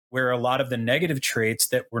industry where a lot of the negative traits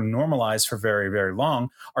that were normalized for very, very long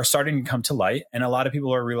are starting to come to light. And a lot of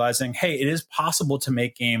people are realizing, hey, it is possible to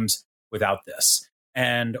make games without this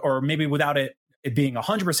or maybe without it being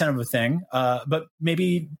 100% of a thing, but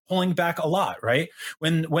maybe pulling back a lot, right?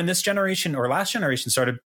 When this generation or last generation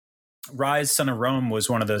started, Rise, Son of Rome was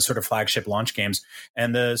one of the sort of flagship launch games.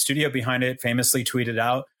 And the studio behind it famously tweeted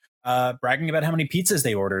out, bragging about how many pizzas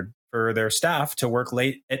they ordered for their staff to work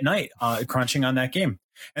late at night, crunching on that game.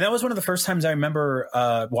 And that was one of the first times I remember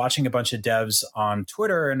watching a bunch of devs on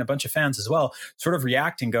Twitter and a bunch of fans as well sort of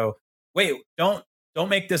react and go, wait, don't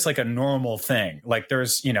make this like a normal thing.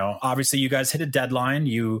 There's, obviously you guys hit a deadline.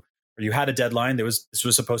 You had a deadline. This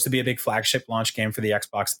was supposed to be a big flagship launch game for the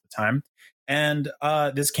Xbox at the time. And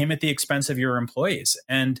this came at the expense of your employees.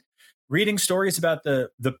 And reading stories about the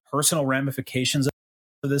personal ramifications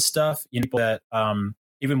of this stuff. You know, people that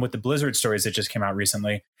even with the Blizzard stories that just came out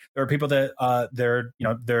recently, there are people that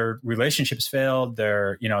their relationships failed.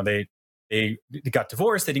 They got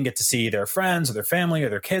divorced. They didn't get to see their friends or their family or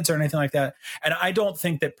their kids or anything like that. And I don't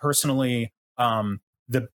think that personally,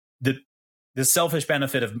 the selfish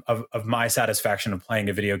benefit of my satisfaction of playing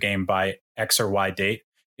a video game by X or Y date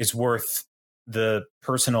is worth the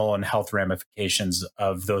personal and health ramifications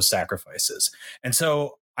of those sacrifices. And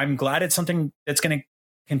so I'm glad it's something that's going to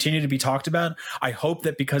continue to be talked about. I hope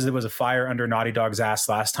that because there was a fire under Naughty Dog's ass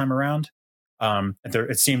last time around,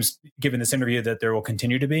 it seems, given this interview, that there will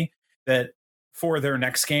continue to be, that for their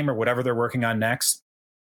next game or whatever they're working on next,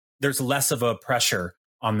 there's less of a pressure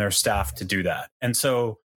on their staff to do that. And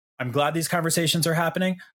so I'm glad these conversations are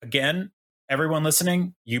happening. Again, everyone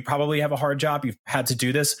listening, you probably have a hard job. You've had to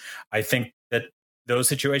do this. I think that those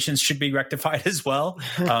situations should be rectified as well.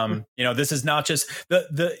 This is not just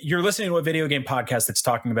you're listening to a video game podcast that's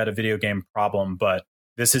talking about a video game problem, but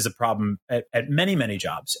this is a problem at many, many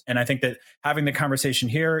jobs. And I think that having the conversation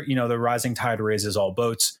here, the rising tide raises all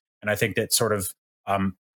boats. And I think that sort of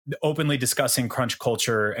openly discussing crunch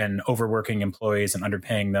culture and overworking employees and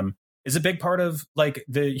underpaying them is a big part of like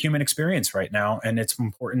the human experience right now. And it's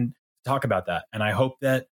important to talk about that. And I hope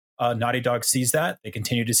that Naughty Dog sees that. They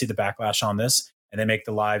continue to see the backlash on this, and they make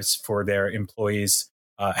the lives for their employees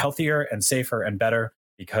healthier and safer and better,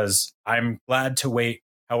 because I'm glad to wait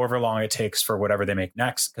however long it takes for whatever they make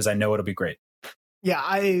next, because I know it'll be great. Yeah,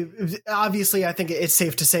 I think it's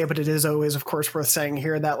safe to say, but it is always, of course, worth saying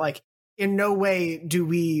here that like in no way do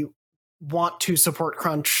we want to support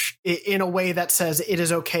crunch in a way that says it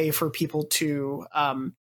is okay for people to,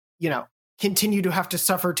 continue to have to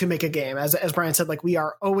suffer to make a game. As Brian said, like we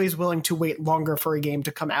are always willing to wait longer for a game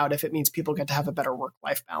to come out if it means people get to have a better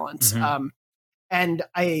work-life balance. Mm-hmm. And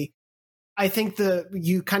I think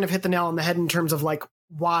you kind of hit the nail on the head in terms of like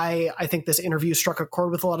why I think this interview struck a chord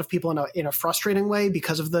with a lot of people in a frustrating way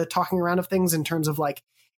because of the talking around of things, in terms of like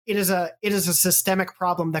it is a systemic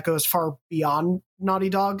problem that goes far beyond Naughty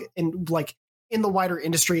Dog and like in the wider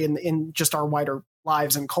industry and in just our wider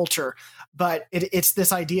lives and culture. But it's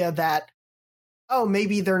this idea that, oh,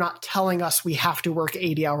 maybe they're not telling us we have to work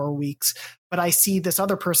 80-hour weeks, but I see this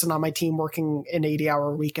other person on my team working an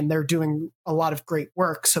 80-hour week and they're doing a lot of great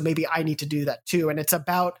work, so maybe I need to do that too. And it's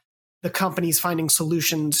about the companies finding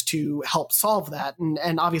solutions to help solve that.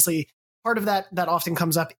 And obviously part of that often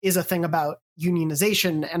comes up is a thing about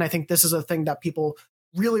unionization. And I think this is a thing that people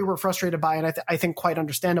really were frustrated by. And I think quite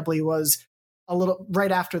understandably was a little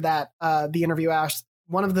right after that, the interview asked,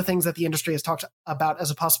 one of the things that the industry has talked about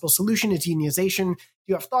as a possible solution is unionization. Do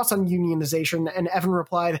you have thoughts on unionization? And Evan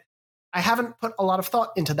replied, I haven't put a lot of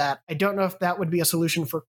thought into that. I don't know if that would be a solution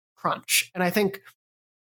for crunch. And I think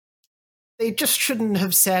they just shouldn't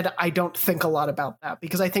have said, I don't think a lot about that,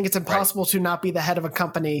 because I think it's impossible to not be the head of a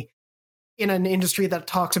company in an industry that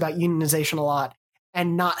talks about unionization a lot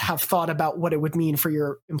and not have thought about what it would mean for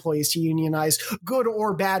your employees to unionize, good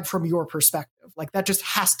or bad from your perspective. Like that just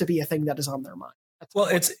has to be a thing that is on their mind. Well,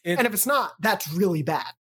 and if it's not, that's really bad.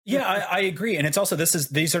 Yeah, I agree. And it's also, this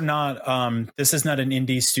is not an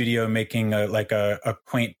indie studio making a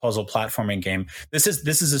quaint puzzle platforming game. This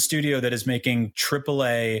is a studio that is making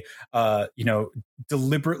AAA,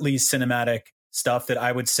 deliberately cinematic stuff that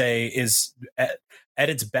I would say is at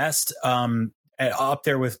its best, up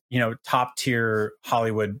there with, top tier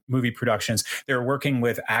Hollywood movie productions. They're working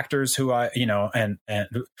with actors who and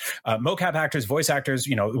mocap actors, voice actors,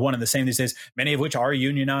 one and the same these days, many of which are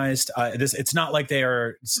unionized. It's not like they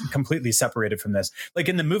are completely separated from this. Like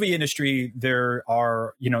in the movie industry, there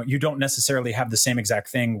are, you don't necessarily have the same exact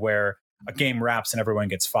thing where a game wraps and everyone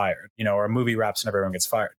gets fired, or a movie wraps and everyone gets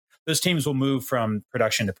fired. Those teams will move from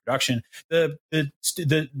production to production.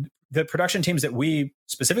 The production teams that we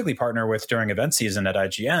specifically partner with during event season at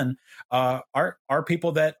IGN are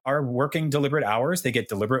people that are working deliberate hours. They get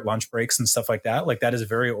deliberate lunch breaks and stuff like that. Like that is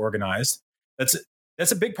very organized. That's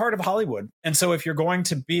a big part of Hollywood. And so if you're going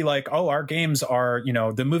to be like, oh, our games are,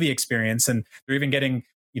 the movie experience, and they're even getting,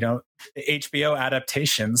 HBO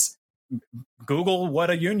adaptations, Google what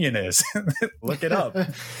a union is. Look it up.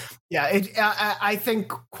 Yeah, I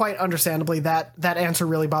think quite understandably that answer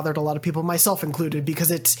really bothered a lot of people, myself included,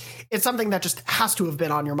 because it's something that just has to have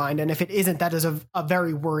been on your mind. And if it isn't, that is a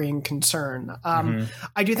very worrying concern.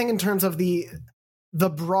 I do think in terms of the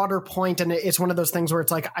broader point, and it's one of those things where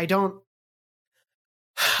it's like, I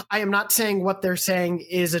am not saying what they're saying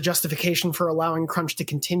is a justification for allowing crunch to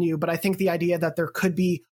continue, but I think the idea that there could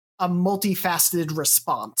be a multifaceted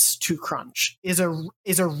response to crunch is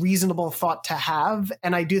a reasonable thought to have.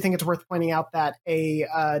 And I do think it's worth pointing out that a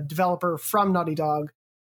developer from Naughty Dog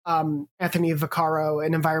Anthony Vaccaro,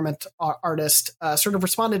 an environment artist, sort of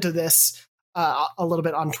responded to this a little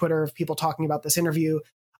bit on Twitter of people talking about this interview,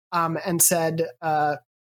 and said,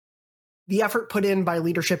 the effort put in by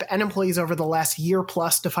leadership and employees over the last year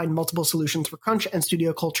plus to find multiple solutions for crunch and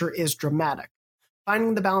studio culture is dramatic.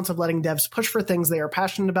 Finding the balance of letting devs push for things they are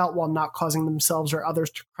passionate about while not causing themselves or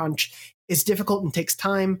others to crunch is difficult and takes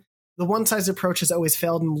time. The one-size approach has always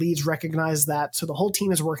failed, and leads recognize that, so the whole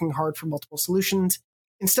team is working hard for multiple solutions.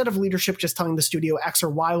 Instead of leadership just telling the studio X or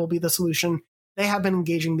Y will be the solution, they have been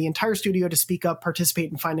engaging the entire studio to speak up,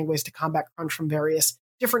 participate in finding ways to combat crunch from various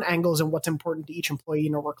different angles and what's important to each employee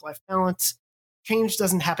in a work-life balance. Change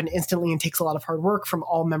doesn't happen instantly and takes a lot of hard work from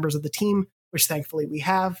all members of the team, which thankfully we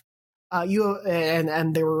have.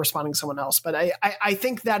 And they were responding to someone else. But I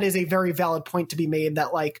think that is a very valid point to be made,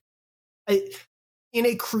 that like in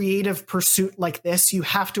a creative pursuit like this, you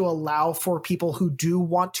have to allow for people who do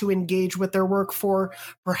want to engage with their work for,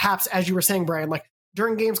 perhaps, as you were saying, Brian, like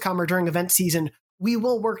during Gamescom or during event season, we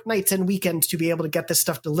will work nights and weekends to be able to get this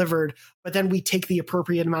stuff delivered, but then we take the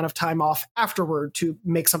appropriate amount of time off afterward to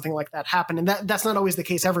make something like that happen. And that's not always the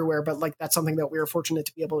case everywhere, but like that's something that we are fortunate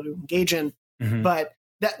to be able to engage in. Mm-hmm. But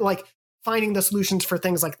that, like, finding the solutions for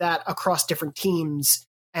things like that across different teams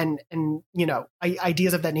and you know,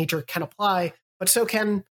 ideas of that nature can apply, but so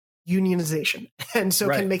can unionization. And so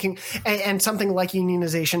can making, and something like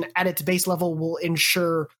unionization at its base level will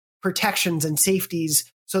ensure protections and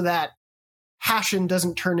safeties so that passion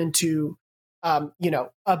doesn't turn into, you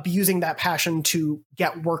know, abusing that passion to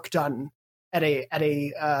get work done at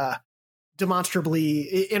a demonstrably,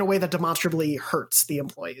 in a way that demonstrably hurts the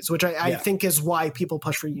employees, which I think is why people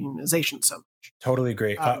push for unionization so much. Totally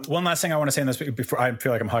agree. One last thing I want to say on this before, I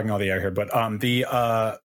feel like I'm hogging all the air here, but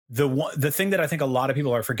the thing that I think a lot of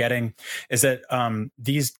people are forgetting is that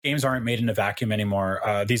these games aren't made in a vacuum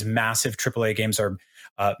anymore. These massive AAA games are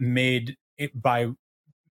made by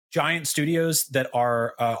giant studios that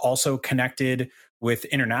are also connected with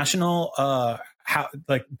international,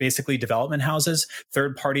 like basically development houses,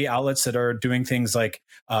 third-party outlets that are doing things like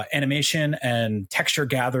animation and texture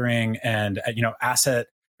gathering and asset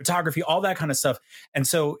photography, all that kind of stuff. And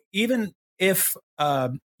so even if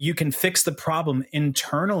you can fix the problem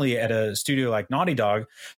internally at a studio like Naughty Dog,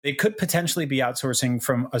 they could potentially be outsourcing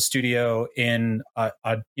from a studio in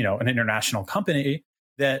an international company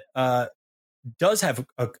that does have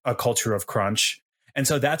a culture of crunch. And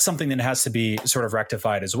so that's something that has to be sort of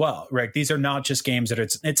rectified as well, right? These are not just games that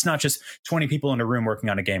it's not just 20 people in a room working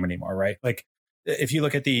on a game anymore, right? Like if you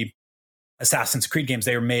look at the Assassin's Creed games,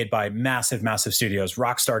 they are made by massive studios.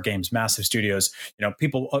 Rockstar Games, massive studios.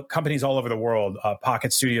 Companies all over the world,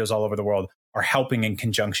 Pocket Studios all over the world are helping in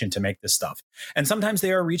conjunction to make this stuff. And sometimes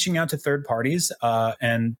they are reaching out to third parties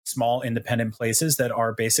and small independent places that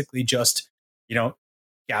are basically just,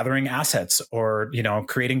 gathering assets or,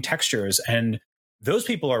 creating textures. And those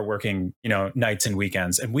people are working, nights and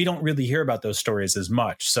weekends, and we don't really hear about those stories as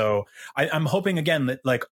much. So I'm hoping again that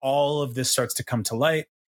like all of this starts to come to light,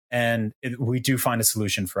 and we do find a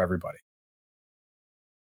solution for everybody.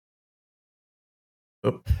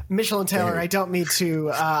 Mitchell and Taylor, I don't mean to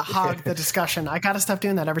hog the discussion. I got to stop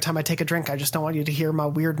doing that every time I take a drink. I just don't want you to hear my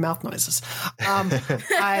weird mouth noises.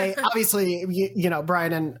 I obviously,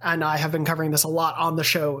 Brian and I have been covering this a lot on the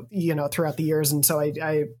show, throughout the years. And so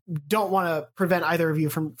I don't want to prevent either of you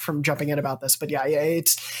from jumping in about this. But yeah,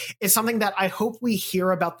 it's something that I hope we hear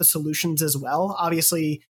about the solutions as well.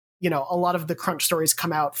 Obviously, a lot of the crunch stories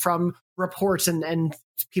come out from reports and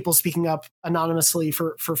people speaking up anonymously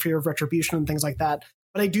for fear of retribution and things like that.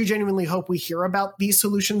 But I do genuinely hope we hear about these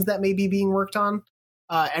solutions that may be being worked on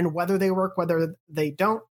and whether they work, whether they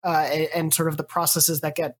don't, and sort of the processes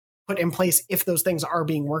that get put in place if those things are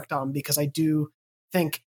being worked on. Because I do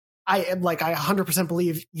think I 100%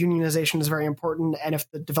 believe unionization is very important. And if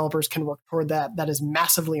the developers can work toward that, that is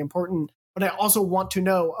massively important. But I also want to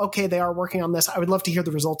know, okay, they are working on this. I would love to hear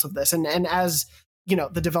the results of this. And as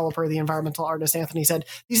the developer, the environmental artist, Anthony said,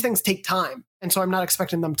 these things take time. And so I'm not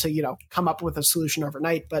expecting them to, come up with a solution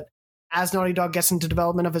overnight. But as Naughty Dog gets into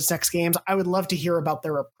development of its next games, I would love to hear about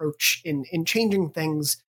their approach in changing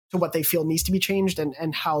things to what they feel needs to be changed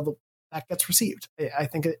and how that gets received. I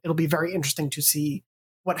think it'll be very interesting to see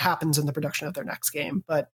what happens in the production of their next game.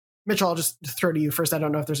 But Mitchell, I'll just throw to you first. I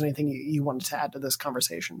don't know if there's anything you wanted to add to this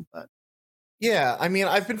conversation, but. Yeah, I mean,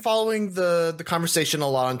 I've been following the conversation a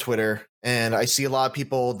lot on Twitter, and I see a lot of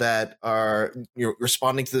people that are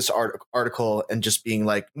responding to this article and just being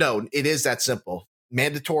like, no, it is that simple.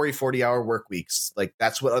 Mandatory 40-hour work weeks. Like,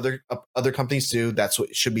 that's what other companies do. That's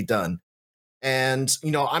what should be done. And,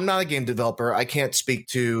 I'm not a game developer. I can't speak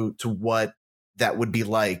to what that would be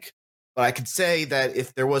like. But I could say that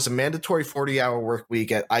if there was a mandatory 40-hour work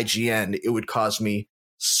week at IGN, it would cause me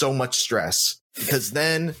so much stress, because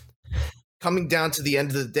then coming down to the end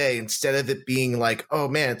of the day, instead of it being like, oh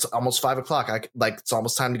man, it's almost 5:00, it's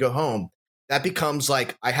almost time to go home, that becomes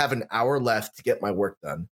like, I have an hour left to get my work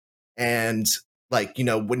done. And like,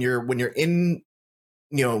 when you're in,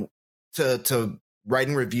 to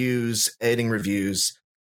writing reviews, editing reviews,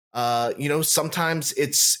 sometimes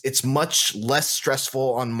it's much less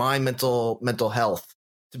stressful on my mental health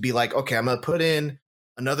to be like, okay, I'm going to put in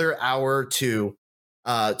another hour or two,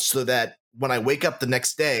 so that when I wake up the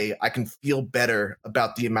next day, I can feel better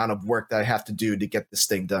about the amount of work that I have to do to get this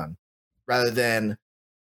thing done, rather than,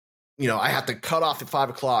 I have to cut off at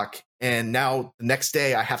 5:00, and now the next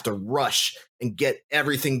day I have to rush and get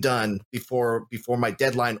everything done before my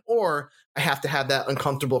deadline, or I have to have that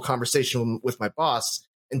uncomfortable conversation with my boss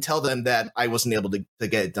and tell them that I wasn't able to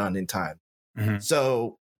get it done in time. Mm-hmm.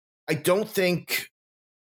 So I don't think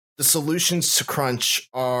the solutions to crunch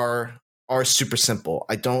are super simple.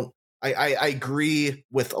 I agree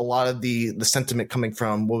with a lot of the sentiment coming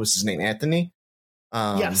from, what was his name, Anthony?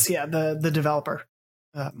 Yes, yeah, the developer.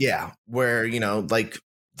 Yeah, where like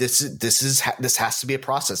this has to be a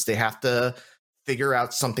process. They have to figure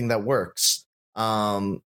out something that works.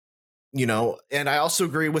 And I also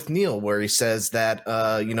agree with Neil where he says that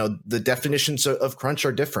the definitions of crunch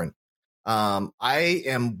are different. I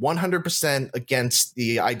am 100% against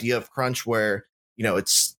the idea of crunch where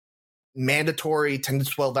it's mandatory 10 to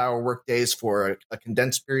 12 hour work days for a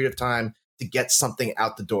condensed period of time to get something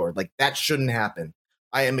out the door. Like, that shouldn't happen.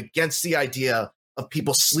 I am against the idea of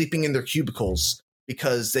people sleeping in their cubicles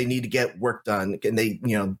because they need to get work done and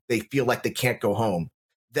they feel like they can't go home.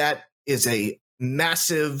 That is a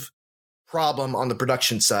massive problem on the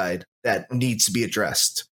production side that needs to be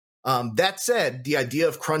addressed. That said, the idea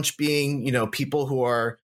of crunch being, people who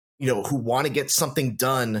are, who want to get something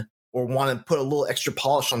done or want to put a little extra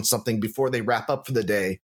polish on something before they wrap up for the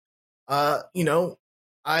day. I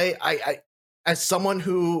as someone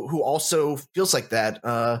who also feels like that,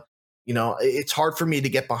 it's hard for me to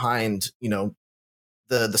get behind,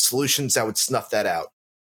 the solutions that would snuff that out.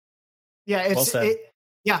 Yeah,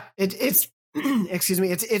 it's excuse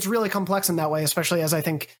me, it's really complex in that way, especially as I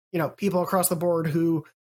think, people across the board who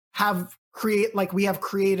have we have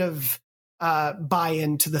creative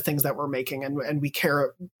buy-in to the things that we're making, and we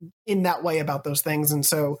care in that way about those things. And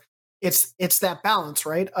so it's that balance,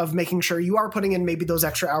 right, of making sure you are putting in maybe those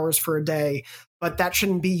extra hours for a day, but that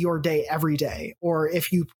shouldn't be your day every day. Or if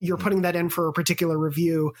you're putting that in for a particular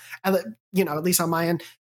review, and at least on my end,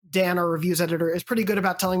 Dan, our reviews editor, is pretty good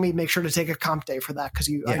about telling me, make sure to take a comp day for that, because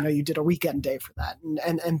I know you did a weekend day for that,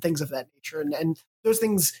 and things of that nature. And those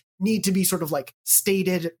things need to be sort of like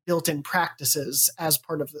stated, built-in practices as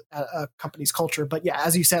part of a company's culture. But yeah,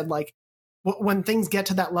 as you said, like when things get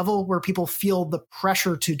to that level where people feel the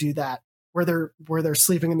pressure to do that, where they're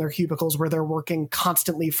sleeping in their cubicles, where they're working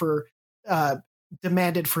constantly for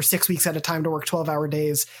demanded for 6 weeks at a time to work 12-hour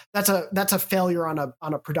days, that's a failure on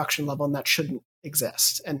a production level, and that shouldn't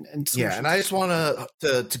exist. And yeah, and I just want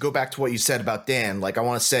to go back to what you said about Dan. Like, I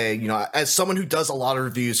want to say, as someone who does a lot of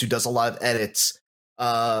reviews, who does a lot of edits,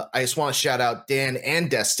 I just want to shout out Dan and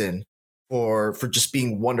Destin for just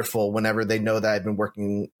being wonderful whenever they know that I've been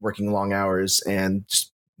working long hours, and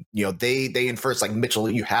just, they infer it's like, Mitchell,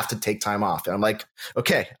 you have to take time off. And I'm like,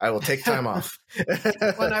 okay, I will take time off.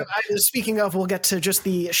 Speaking of, we'll get to just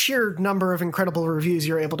the sheer number of incredible reviews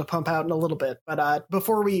you're able to pump out in a little bit. But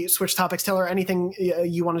before we switch topics, Taylor, anything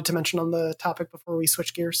you wanted to mention on the topic before we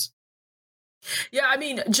switch gears? Yeah, I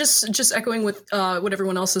mean, just echoing with what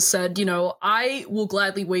everyone else has said, I will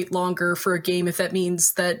gladly wait longer for a game if that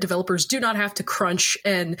means that developers do not have to crunch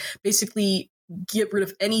and basically get rid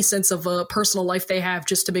of any sense of a personal life they have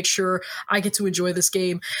just to make sure I get to enjoy this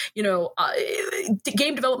game.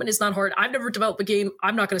 Game development is not hard. I've never developed a game.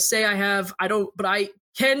 I'm not going to say I have. I don't, but I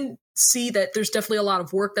can see that there's definitely a lot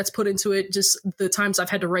of work that's put into it. Just the times I've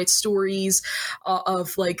had to write stories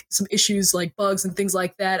of like some issues like bugs and things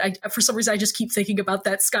like that. For some reason, I just keep thinking about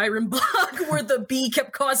that Skyrim bug where the bee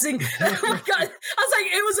kept causing, oh my God, I was like,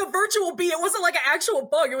 it was a virtual bee. It wasn't like an actual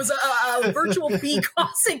bug. It was a virtual bee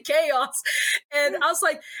causing chaos. And I was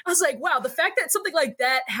like, wow, the fact that something like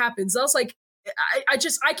that happens, I was like, I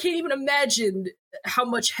can't even imagine how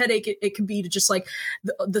much headache it can be to just like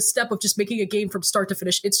the step of just making a game from start to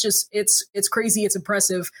finish. It's just it's crazy. It's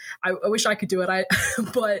impressive. I wish I could do it.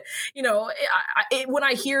 But when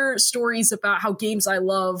I hear stories about how games I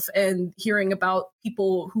love and hearing about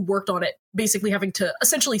people who worked on it basically having to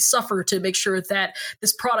essentially suffer to make sure that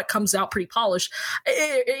this product comes out pretty polished,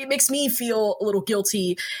 it makes me feel a little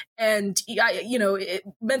guilty. And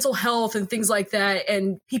mental health and things like that,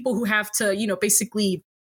 and people who have to basically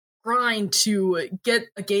grind to get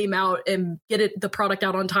a game out and get the product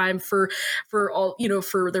out on time for all,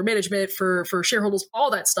 for their management, for shareholders,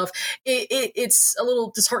 all that stuff. It's a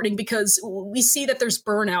little disheartening because we see that there's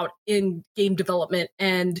burnout in game development,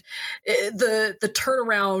 and the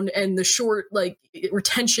turnaround and the short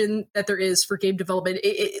retention that there is for game development.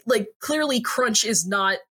 Clearly crunch is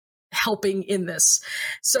not helping in this.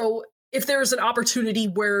 So if there's an opportunity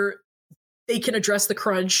where they can address the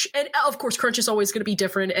crunch, and of course crunch is always going to be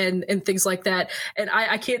different and things like that, and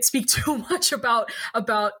I can't speak too much about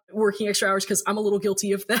working extra hours because I'm a little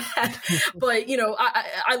guilty of that. But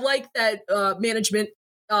I like that management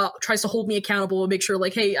tries to hold me accountable and make sure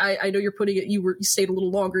hey, I know you're putting it, you stayed a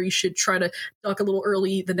little longer, you should try to duck a little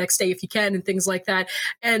early the next day if you can, and things like that.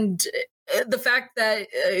 And the fact that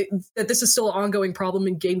this is still an ongoing problem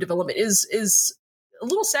in game development is a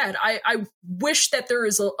little sad. I wish that there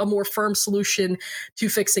is a more firm solution to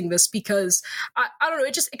fixing this, because I don't know,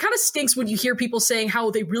 it kind of stinks when you hear people saying how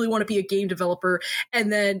they really want to be a game developer,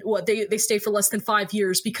 and then they stay for less than 5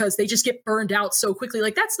 years because they just get burned out so quickly.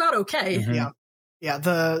 That's not okay. Mm-hmm. Yeah,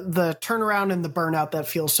 the turnaround and the burnout that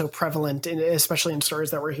feels so prevalent, especially in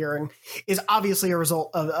stories that we're hearing, is obviously a result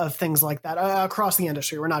of things like that across the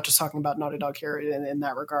industry. We're not just talking about Naughty Dog here in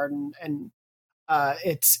that regard, and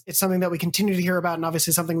it's something that we continue to hear about, and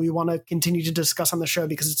obviously something we want to continue to discuss on the show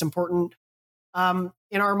because it's important.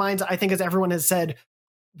 In our minds, I think, as everyone has said,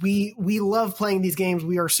 we love playing these games.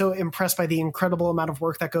 We are so impressed by the incredible amount of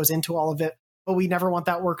work that goes into all of it, but we never want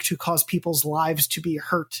that work to cause people's lives to be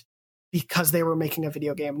hurt because they were making a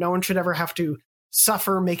video game. No one should ever have to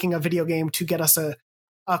suffer making a video game to get us a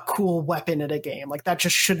cool weapon at a game. That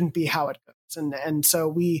just shouldn't be how it goes. And so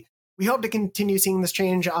we hope to continue seeing this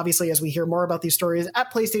change, obviously, as we hear more about these stories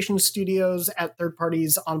at PlayStation Studios, at third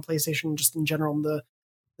parties on PlayStation, just in general in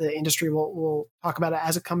the industry. We'll talk about it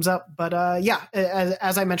as it comes up. But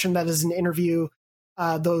as I mentioned, that is an interview.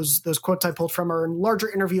 Those quotes I pulled from are a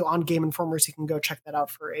larger interview on Game Informer, so you can go check that out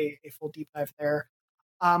for a full deep dive there.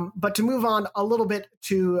 But to move on a little bit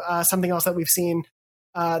to something else that we've seen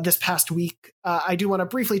this past week, I do want to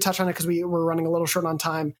briefly touch on it because we're running a little short on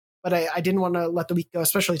time. But I didn't want to let the week go,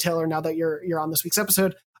 especially Taylor, now that you're on this week's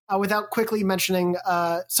episode, without quickly mentioning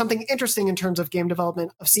something interesting in terms of game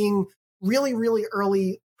development, of seeing really, really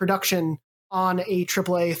early production on a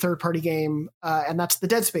AAA third-party game, and that's the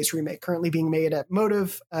Dead Space remake, currently being made at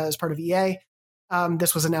Motive as part of EA.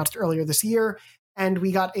 This was announced earlier this year, and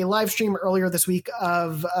we got a live stream earlier this week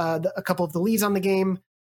of a couple of the leads on the game,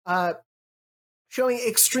 showing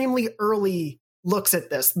extremely early looks at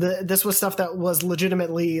this. This was stuff that was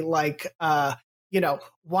legitimately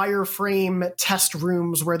wireframe test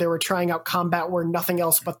rooms where they were trying out combat where nothing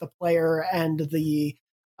else but the player and the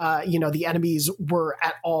enemies were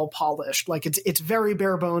at all polished. It's very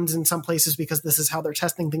bare bones in some places because this is how they're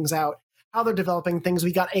testing things out, how they're developing things.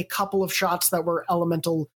 We got a couple of shots that were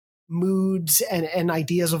elemental moods and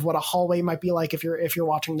ideas of what a hallway might be like if you're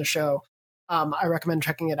watching the show. I recommend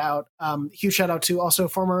checking it out. Huge shout out to also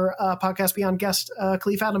former Podcast Beyond guest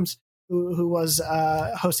Khalif Adams, who was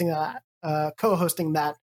co-hosting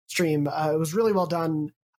that stream. It was really well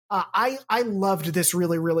done. I loved this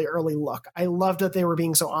really, really early look. I loved that they were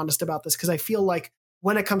being so honest about this, because I feel like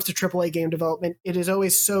when it comes to AAA game development, it is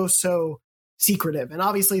always so secretive. And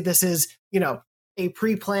obviously this is, a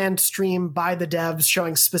pre-planned stream by the devs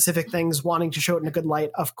showing specific things, wanting to show it in a good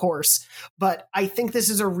light, of course. But I think this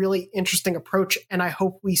is a really interesting approach, and I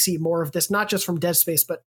hope we see more of this, not just from Dead Space,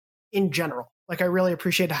 but in general. I really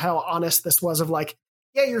appreciate how honest this was of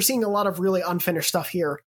you're seeing a lot of really unfinished stuff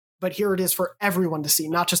here, but here it is for everyone to see,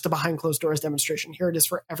 not just a behind closed doors demonstration. Here it is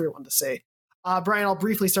for everyone to see. Brian, I'll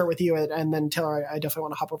briefly start with you, and then Taylor, I definitely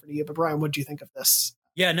want to hop over to you. But Brian, what do you think of this?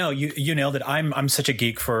 Yeah, no, you nailed it. I'm such a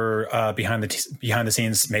geek for behind the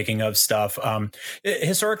scenes making of stuff.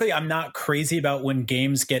 Historically, I'm not crazy about when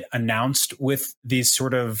games get announced with these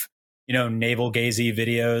sort of navel gazy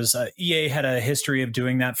videos. EA had a history of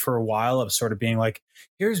doing that for a while, of sort of being like,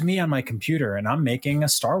 "Here's me on my computer, and I'm making a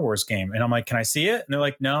Star Wars game," and I'm like, "Can I see it?" And they're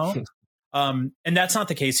like, "No." And that's not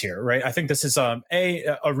the case here, right? I think this is a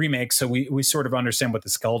remake, so we sort of understand what the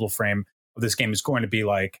skeletal frame of this game is going to be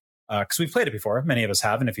like. Because we've played it before. Many of us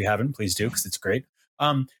have, and if you haven't, please do, because it's great.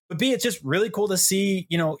 But B, it's just really cool to see,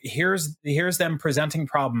 here's them presenting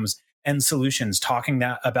problems and solutions, talking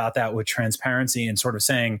about that with transparency and sort of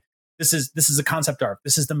saying, this is a concept art.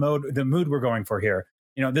 This is the mood we're going for here.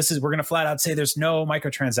 We're going to flat out say there's no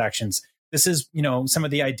microtransactions. This is, some of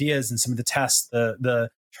the ideas and some of the tests, the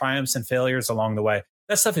triumphs and failures along the way.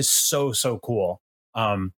 That stuff is so, so cool.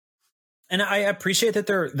 And I appreciate that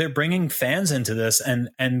they're bringing fans into this and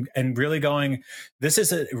really going, this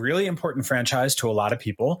is a really important franchise to a lot of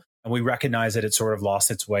people. And we recognize that it sort of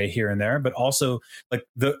lost its way here and there, but also like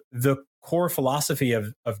the core philosophy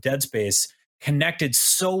of Dead Space connected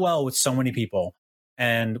so well with so many people.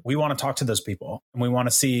 And we want to talk to those people and we want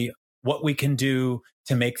to see what we can do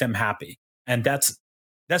to make them happy. And that's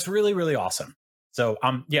really, really awesome. So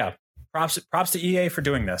props to EA for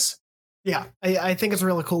doing this. Yeah, I think it's a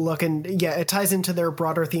really cool look. And yeah, it ties into their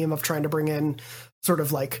broader theme of trying to bring in sort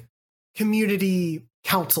of like community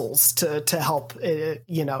councils to help,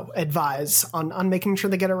 advise on making sure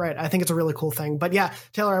they get it right. I think it's a really cool thing. But yeah,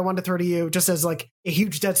 Taylor, I wanted to throw to you just as like a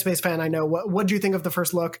huge Dead Space fan. I know what do you think of the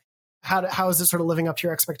first look? How is it sort of living up to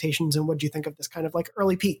your expectations? And what do you think of this kind of like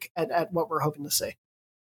early peek at what we're hoping to see?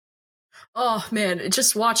 Oh man,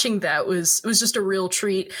 just watching that was just a real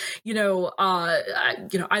treat.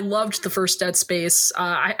 I loved the first Dead Space.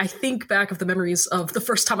 I think back of the memories of the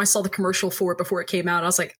first time I saw the commercial for it before it came out. I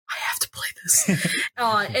was like, I have to play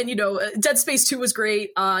this. Dead Space 2 was great.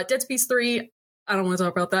 Dead Space 3, I don't want to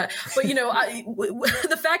talk about that, but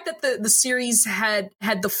the fact that the series had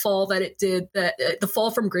the fall that it did, that the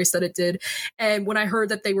fall from grace that it did, and when I heard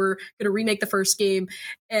that they were going to remake the first game,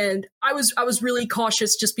 and I was really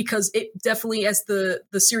cautious just because it definitely, as the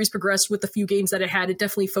series progressed with the few games that it had, it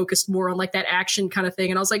definitely focused more on like that action kind of thing,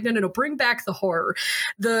 and I was like, no, bring back the horror.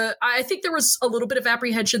 I think there was a little bit of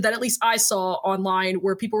apprehension that at least I saw online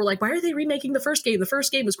where people were like, why are they remaking the first game? The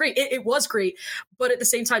first game was great. It was great, but at the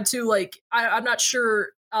same time too, like I'm not sure.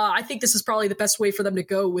 I think this is probably the best way for them to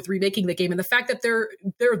go with remaking the game, and the fact that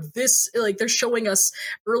they're showing us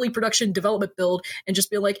early production development build and just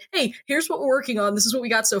being like, hey, here's what we're working on. This is what we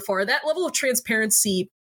got so far. That level of transparency,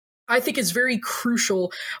 I think, is very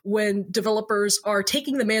crucial when developers are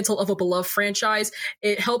taking the mantle of a beloved franchise.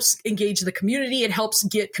 It helps engage the community. It helps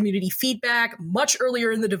get community feedback much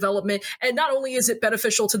earlier in the development. And not only is it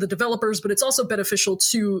beneficial to the developers, but it's also beneficial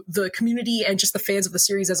to the community and just the fans of the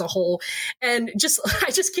series as a whole. And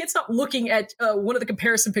I just can't stop looking at one of the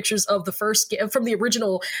comparison pictures of the first game from the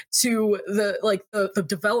original to the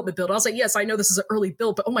development build. I was like, yes, I know this is an early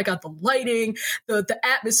build, but oh my God, the lighting, the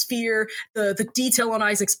atmosphere, the detail on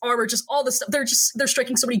Isaac's armor, just all this stuff. They're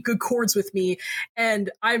striking so many good chords with me,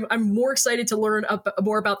 and I'm more excited to learn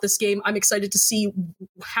more about this game. I'm excited to see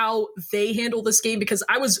how they handle this game, because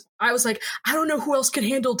I was like, I don't know who else could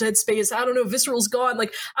handle Dead Space. I don't know. Visceral's gone.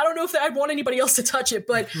 Like, I don't know if I'd want anybody else to touch it,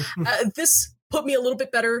 but this put me a little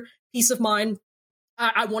bit better peace of mind.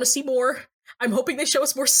 I want to see more. I'm hoping they show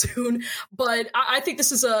us more soon, but I think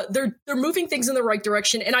this is they're moving things in the right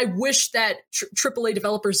direction, and I wish that AAA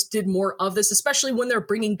developers did more of this, especially when they're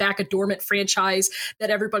bringing back a dormant franchise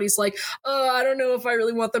that everybody's like, I don't know if I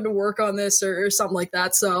really want them to work on this or something like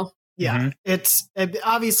that. So yeah, It's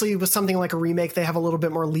obviously with something like a remake, they have a little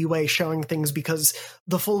bit more leeway showing things because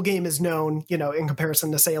the full game is known, in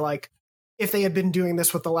comparison to say like, if they had been doing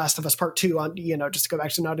this with The Last of Us Part 2 on, just to go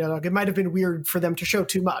back to Naughty Dog, it might have been weird for them to show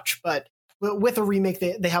too much, but with a remake,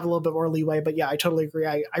 they have a little bit more leeway. But yeah, I totally agree.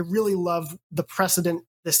 I really love the precedent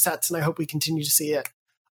this sets, and I hope we continue to see it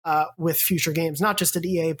with future games, not just at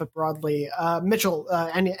EA, but broadly. Mitchell,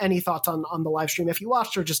 any thoughts on the live stream, if you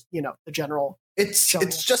watched, or just, the general? It's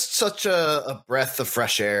just such a breath of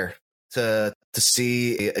fresh air to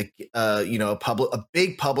see a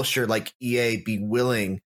big publisher like EA be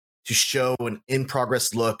willing to show an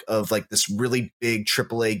in-progress look of like this really big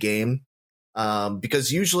AAA game.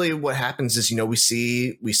 Because usually what happens is, we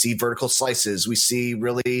see vertical slices, we see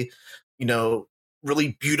really,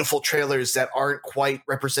 really beautiful trailers that aren't quite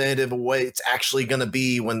representative of what it's actually going to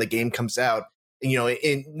be when the game comes out. And,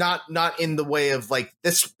 in not in the way of like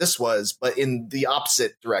this was, but in the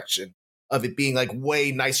opposite direction of it being like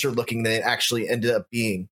way nicer looking than it actually ended up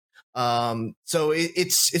being. So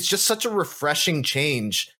it's just such a refreshing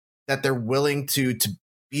change that they're willing to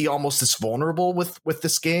be almost this vulnerable with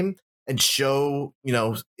this game and show,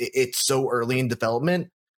 it's so early in development.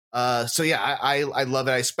 So yeah, I love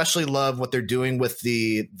it. I especially love what they're doing with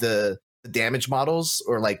the damage models,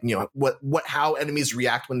 or like, how enemies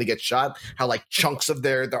react when they get shot, how like chunks of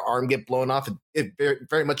their arm get blown off. It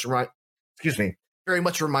very much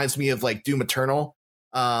reminds me of like Doom Eternal,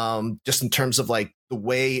 just in terms of like the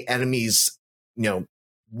way enemies,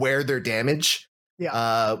 wear their damage.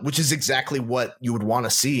 which is exactly what you would want to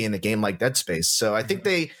see in a game like Dead Space. So I think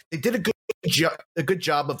they did a good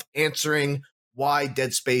job of answering why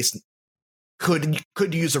Dead Space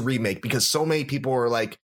could use a remake, because so many people were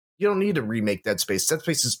like, you don't need to remake Dead Space. Dead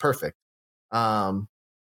Space is perfect. So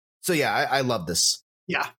yeah, I love this.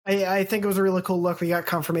 Yeah, I think it was a really cool look. We got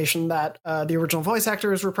confirmation that the original voice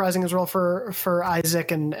actor is reprising his role for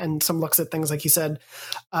Isaac, and some looks at things like you said.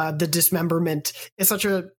 The dismemberment is such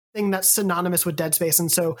a thing that's synonymous with Dead Space,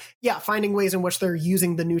 and so yeah, finding ways in which they're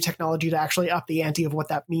using the new technology to actually up the ante of what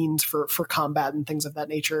that means for combat and things of that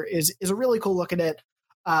nature is a really cool look at it.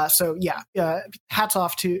 So yeah, hats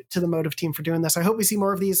off to the Motive team for doing this. I hope we see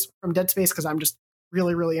more of these from Dead Space, because I'm just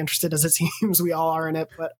really, really interested, as it seems we all are in it.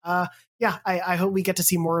 But yeah, I hope we get to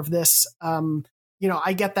see more of this.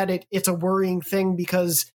 I get that it's a worrying thing,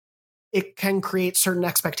 because it can create certain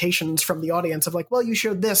expectations from the audience of like, well, you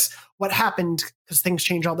showed this, what happened? Because things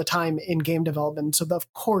change all the time in game development. So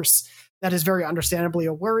of course, that is very understandably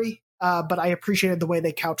a worry. But I appreciated the way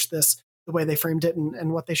they couched this, the way they framed it,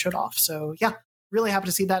 and what they showed off. So yeah, really happy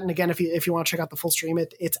to see that. And again, if you want to check out the full stream,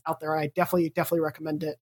 it's out there. I definitely recommend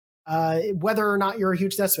it. Whether or not you're a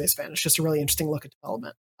huge Dead Space fan, it's just a really interesting look at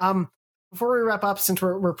development. Before we wrap up, since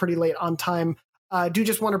we're pretty late on time, do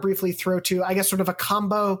just want to briefly throw to, I guess, sort of a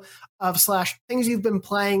combo of / things you've been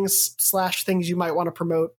playing / things you might want to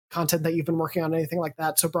promote, content that you've been working on, anything like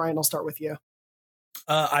that. So Brian, I'll start with you.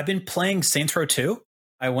 I've been playing Saints Row 2.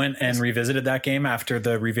 I went and revisited that game after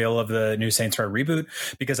the reveal of the new Saints Row reboot,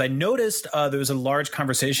 because I noticed there was a large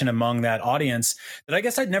conversation among that audience that I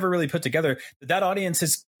guess I'd never really put together. That audience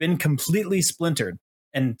has been completely splintered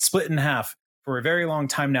and split in half for a very long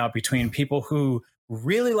time now, between people who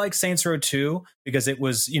really like Saints Row 2 because it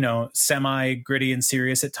was, semi gritty and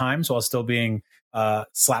serious at times while still being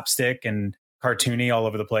slapstick and cartoony all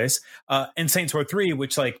over the place, and Saints Row 3,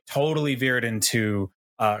 which like totally veered into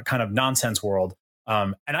kind of nonsense world.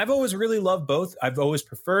 And I've always really loved both. I've always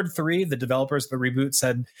preferred 3. The developers of the reboot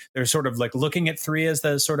said they're sort of like looking at 3 as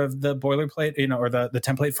the sort of the boilerplate, or the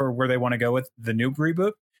template for where they want to go with the new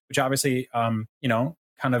reboot, which obviously,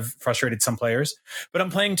 kind of frustrated some players. But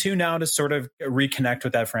I'm playing 2 now to sort of reconnect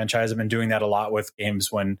with that franchise. I've been doing that a lot with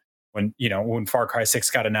games when Far Cry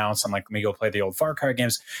 6 got announced. I'm like, let me go play the old Far Cry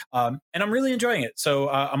games. And I'm really enjoying it. So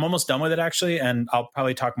I'm almost done with it, actually. And I'll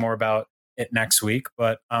probably talk more about it next week.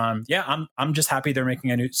 But yeah, I'm just happy they're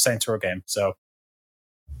making a new Saints Row game. So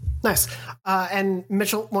nice. And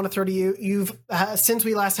Mitchell, want to throw to you. You've since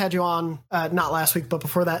we last had you on, not last week, but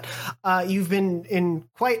before that, you've been in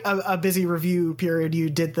quite a busy review period. You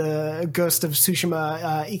did the Ghost of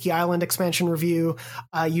Tsushima Iki Island expansion review.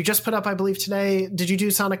 You just put up, I believe, today. Did you do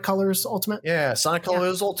Sonic Colors Ultimate? Yeah, Sonic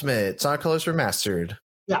Colors Ultimate, Sonic Colors Remastered.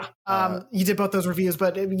 Yeah, you did both those reviews,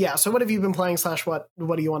 but yeah. So what have you been playing / what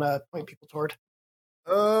do you want to point people toward?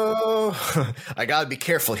 Oh, I gotta be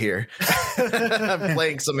careful here. I'm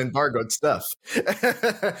playing some embargoed stuff.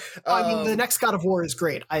 I mean, the next God of War is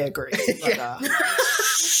great. I agree.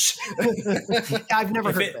 But, I've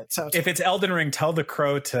never heard of it. So if it's Elden Ring, tell the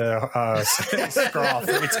crow to scroll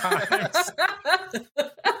 3 times.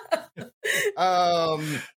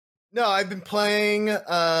 No, I've been playing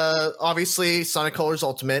obviously Sonic Colors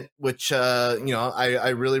Ultimate, which I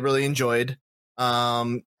really, really enjoyed.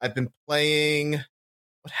 I've been playing.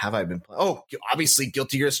 What have I been playing? Oh, obviously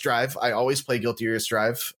Guilty Gear Strive. I always play Guilty Gear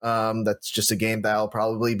Strive. That's just a game that I'll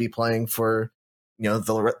probably be playing for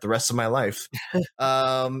the rest of my life.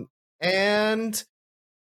 And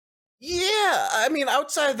yeah, I mean,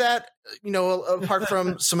 outside of that, apart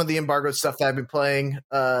from some of the embargoed stuff that I've been playing,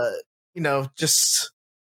 just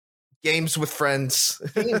games with friends,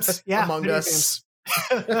 yeah, among us.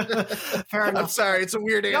 Fair enough. I'm sorry, it's a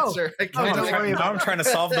weird answer. I'm trying to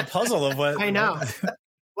solve the puzzle of what I know.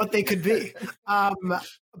 What they could be.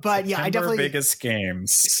 But yeah, I definitely biggest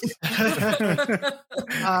games.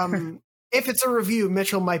 If it's a review,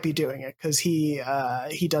 Mitchell might be doing it because he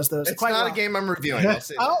does those. It's quite not well. a game I'm reviewing. I'll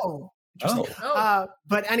say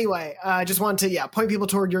but anyway, I just wanted to point people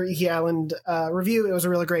toward your Iki Island review. It was a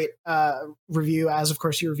really great review, as of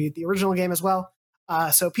course you reviewed the original game as well.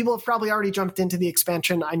 So people have probably already jumped into the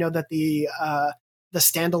expansion. I know that the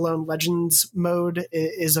standalone Legends mode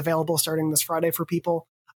is available starting this Friday for people.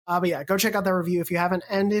 But yeah, go check out that review if you haven't.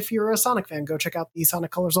 And if you're a Sonic fan, go check out the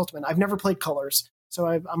Sonic Colors Ultimate. I've never played Colors, so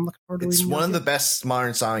I'm looking forward to it. It's one of the best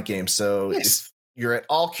modern Sonic games. So if you're at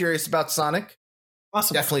all curious about Sonic,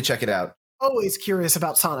 awesome, definitely check it out. Always curious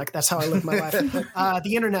about Sonic. That's how I live my life.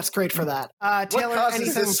 The internet's great for that. Taylor, what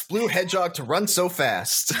causes this blue hedgehog to run so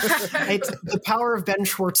fast? It's the power of Ben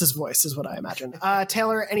Schwartz's voice is what I imagine.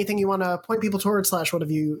 Taylor, anything you want to point people towards / what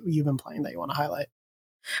have you been playing that you want to highlight?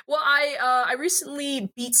 Well, I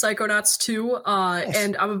recently beat Psychonauts 2,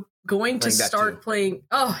 and I'm going to start playing.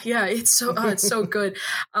 Oh yeah, it's so good.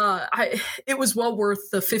 It was well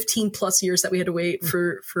worth the 15 plus years that we had to wait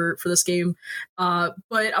for this game.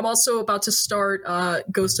 But I'm also about to start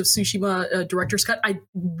Ghost of Tsushima Director's Cut. I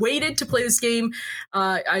waited to play this game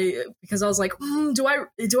because I was like, do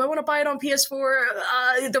I want to buy it on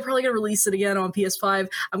PS4? They're probably gonna release it again on PS5.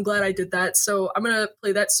 I'm glad I did that, so I'm gonna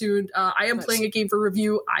play that soon. I am playing a game for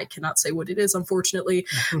review. I cannot say what it is, unfortunately,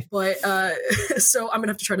 but so I'm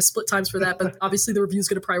gonna have to try to split times for that. But obviously, the review is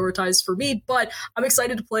going to prioritize for me. But I'm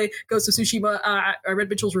excited to play Ghost of Tsushima. I read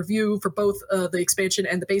Mitchell's review for both the expansion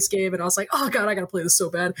and the base game, and I was like, oh god, I got to play this so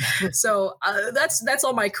bad. So that's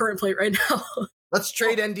on my current plate right now. Let's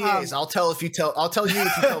trade NDAs. I'll tell you if you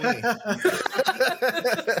tell me.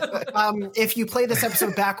 If you play this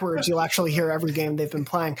episode backwards, you'll actually hear every game they've been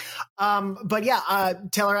playing. But yeah,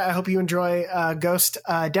 Taylor, I hope you enjoy Ghost.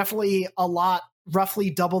 Definitely a lot, roughly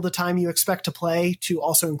double the time you expect to play, to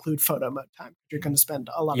also include photo mode time. You're going to spend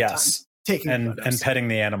a lot of time taking and petting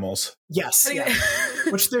the animals. Yes, yeah.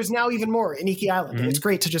 Which there's now even more in Iki Island. Mm-hmm. It's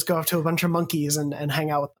great to just go up to a bunch of monkeys and hang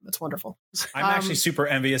out with them. It's wonderful. I'm actually super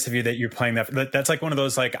envious of you that you're playing that. That's like one of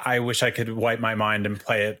those, like, I wish I could wipe my mind and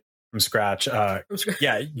play it from scratch.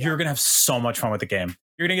 Yeah, you're going to have so much fun with the game.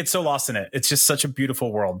 You're going to get so lost in it. It's just such a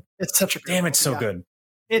beautiful world. It's such a damn, it's so good.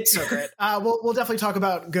 It's so great. We'll definitely talk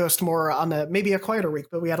about Ghost more on maybe a quieter week,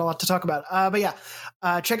 but we had a lot to talk about. But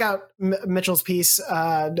yeah, check out Mitchell's piece,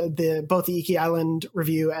 both the Iki Island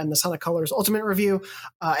review and the Sonic Colors Ultimate review,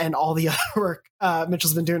 and all the other work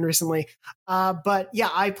Mitchell's been doing recently. But yeah,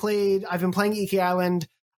 I've been playing Iki Island.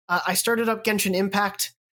 I started up Genshin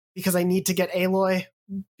Impact because I need to get Aloy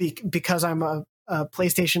because I'm a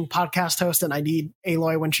PlayStation podcast host and I need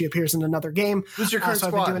Aloy when she appears in another game. Who's your current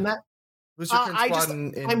squad? I've been doing that.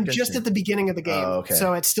 I'm just at the beginning of the game,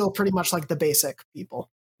 so it's still pretty much like the basic people,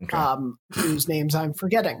 whose names I'm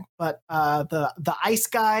forgetting. But the ice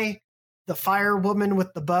guy, the fire woman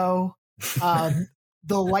with the bow, the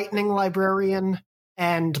lightning librarian,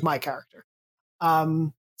 and my character.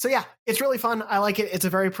 So yeah, it's really fun. I like it. It's a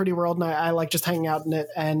very pretty world, and I like just hanging out in it.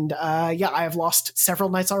 And yeah, I have lost several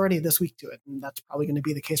nights already this week to it, and that's probably going to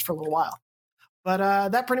be the case for a little while. But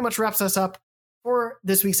that pretty much wraps us up for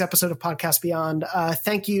this week's episode of Podcast Beyond.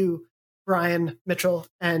 Thank you, Brian, Mitchell,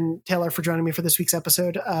 and Taylor, for joining me for this week's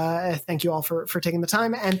episode. Thank you all for taking the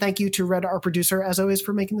time. And thank you to Red, our producer, as always,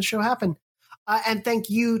 for making the show happen. And thank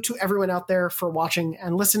you to everyone out there for watching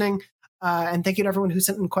and listening. And thank you to everyone who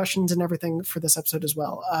sent in questions and everything for this episode as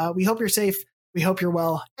well. We hope you're safe. We hope you're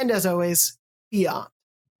well. And as always, beyond.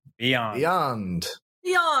 Beyond. Beyond.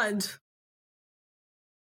 Beyond.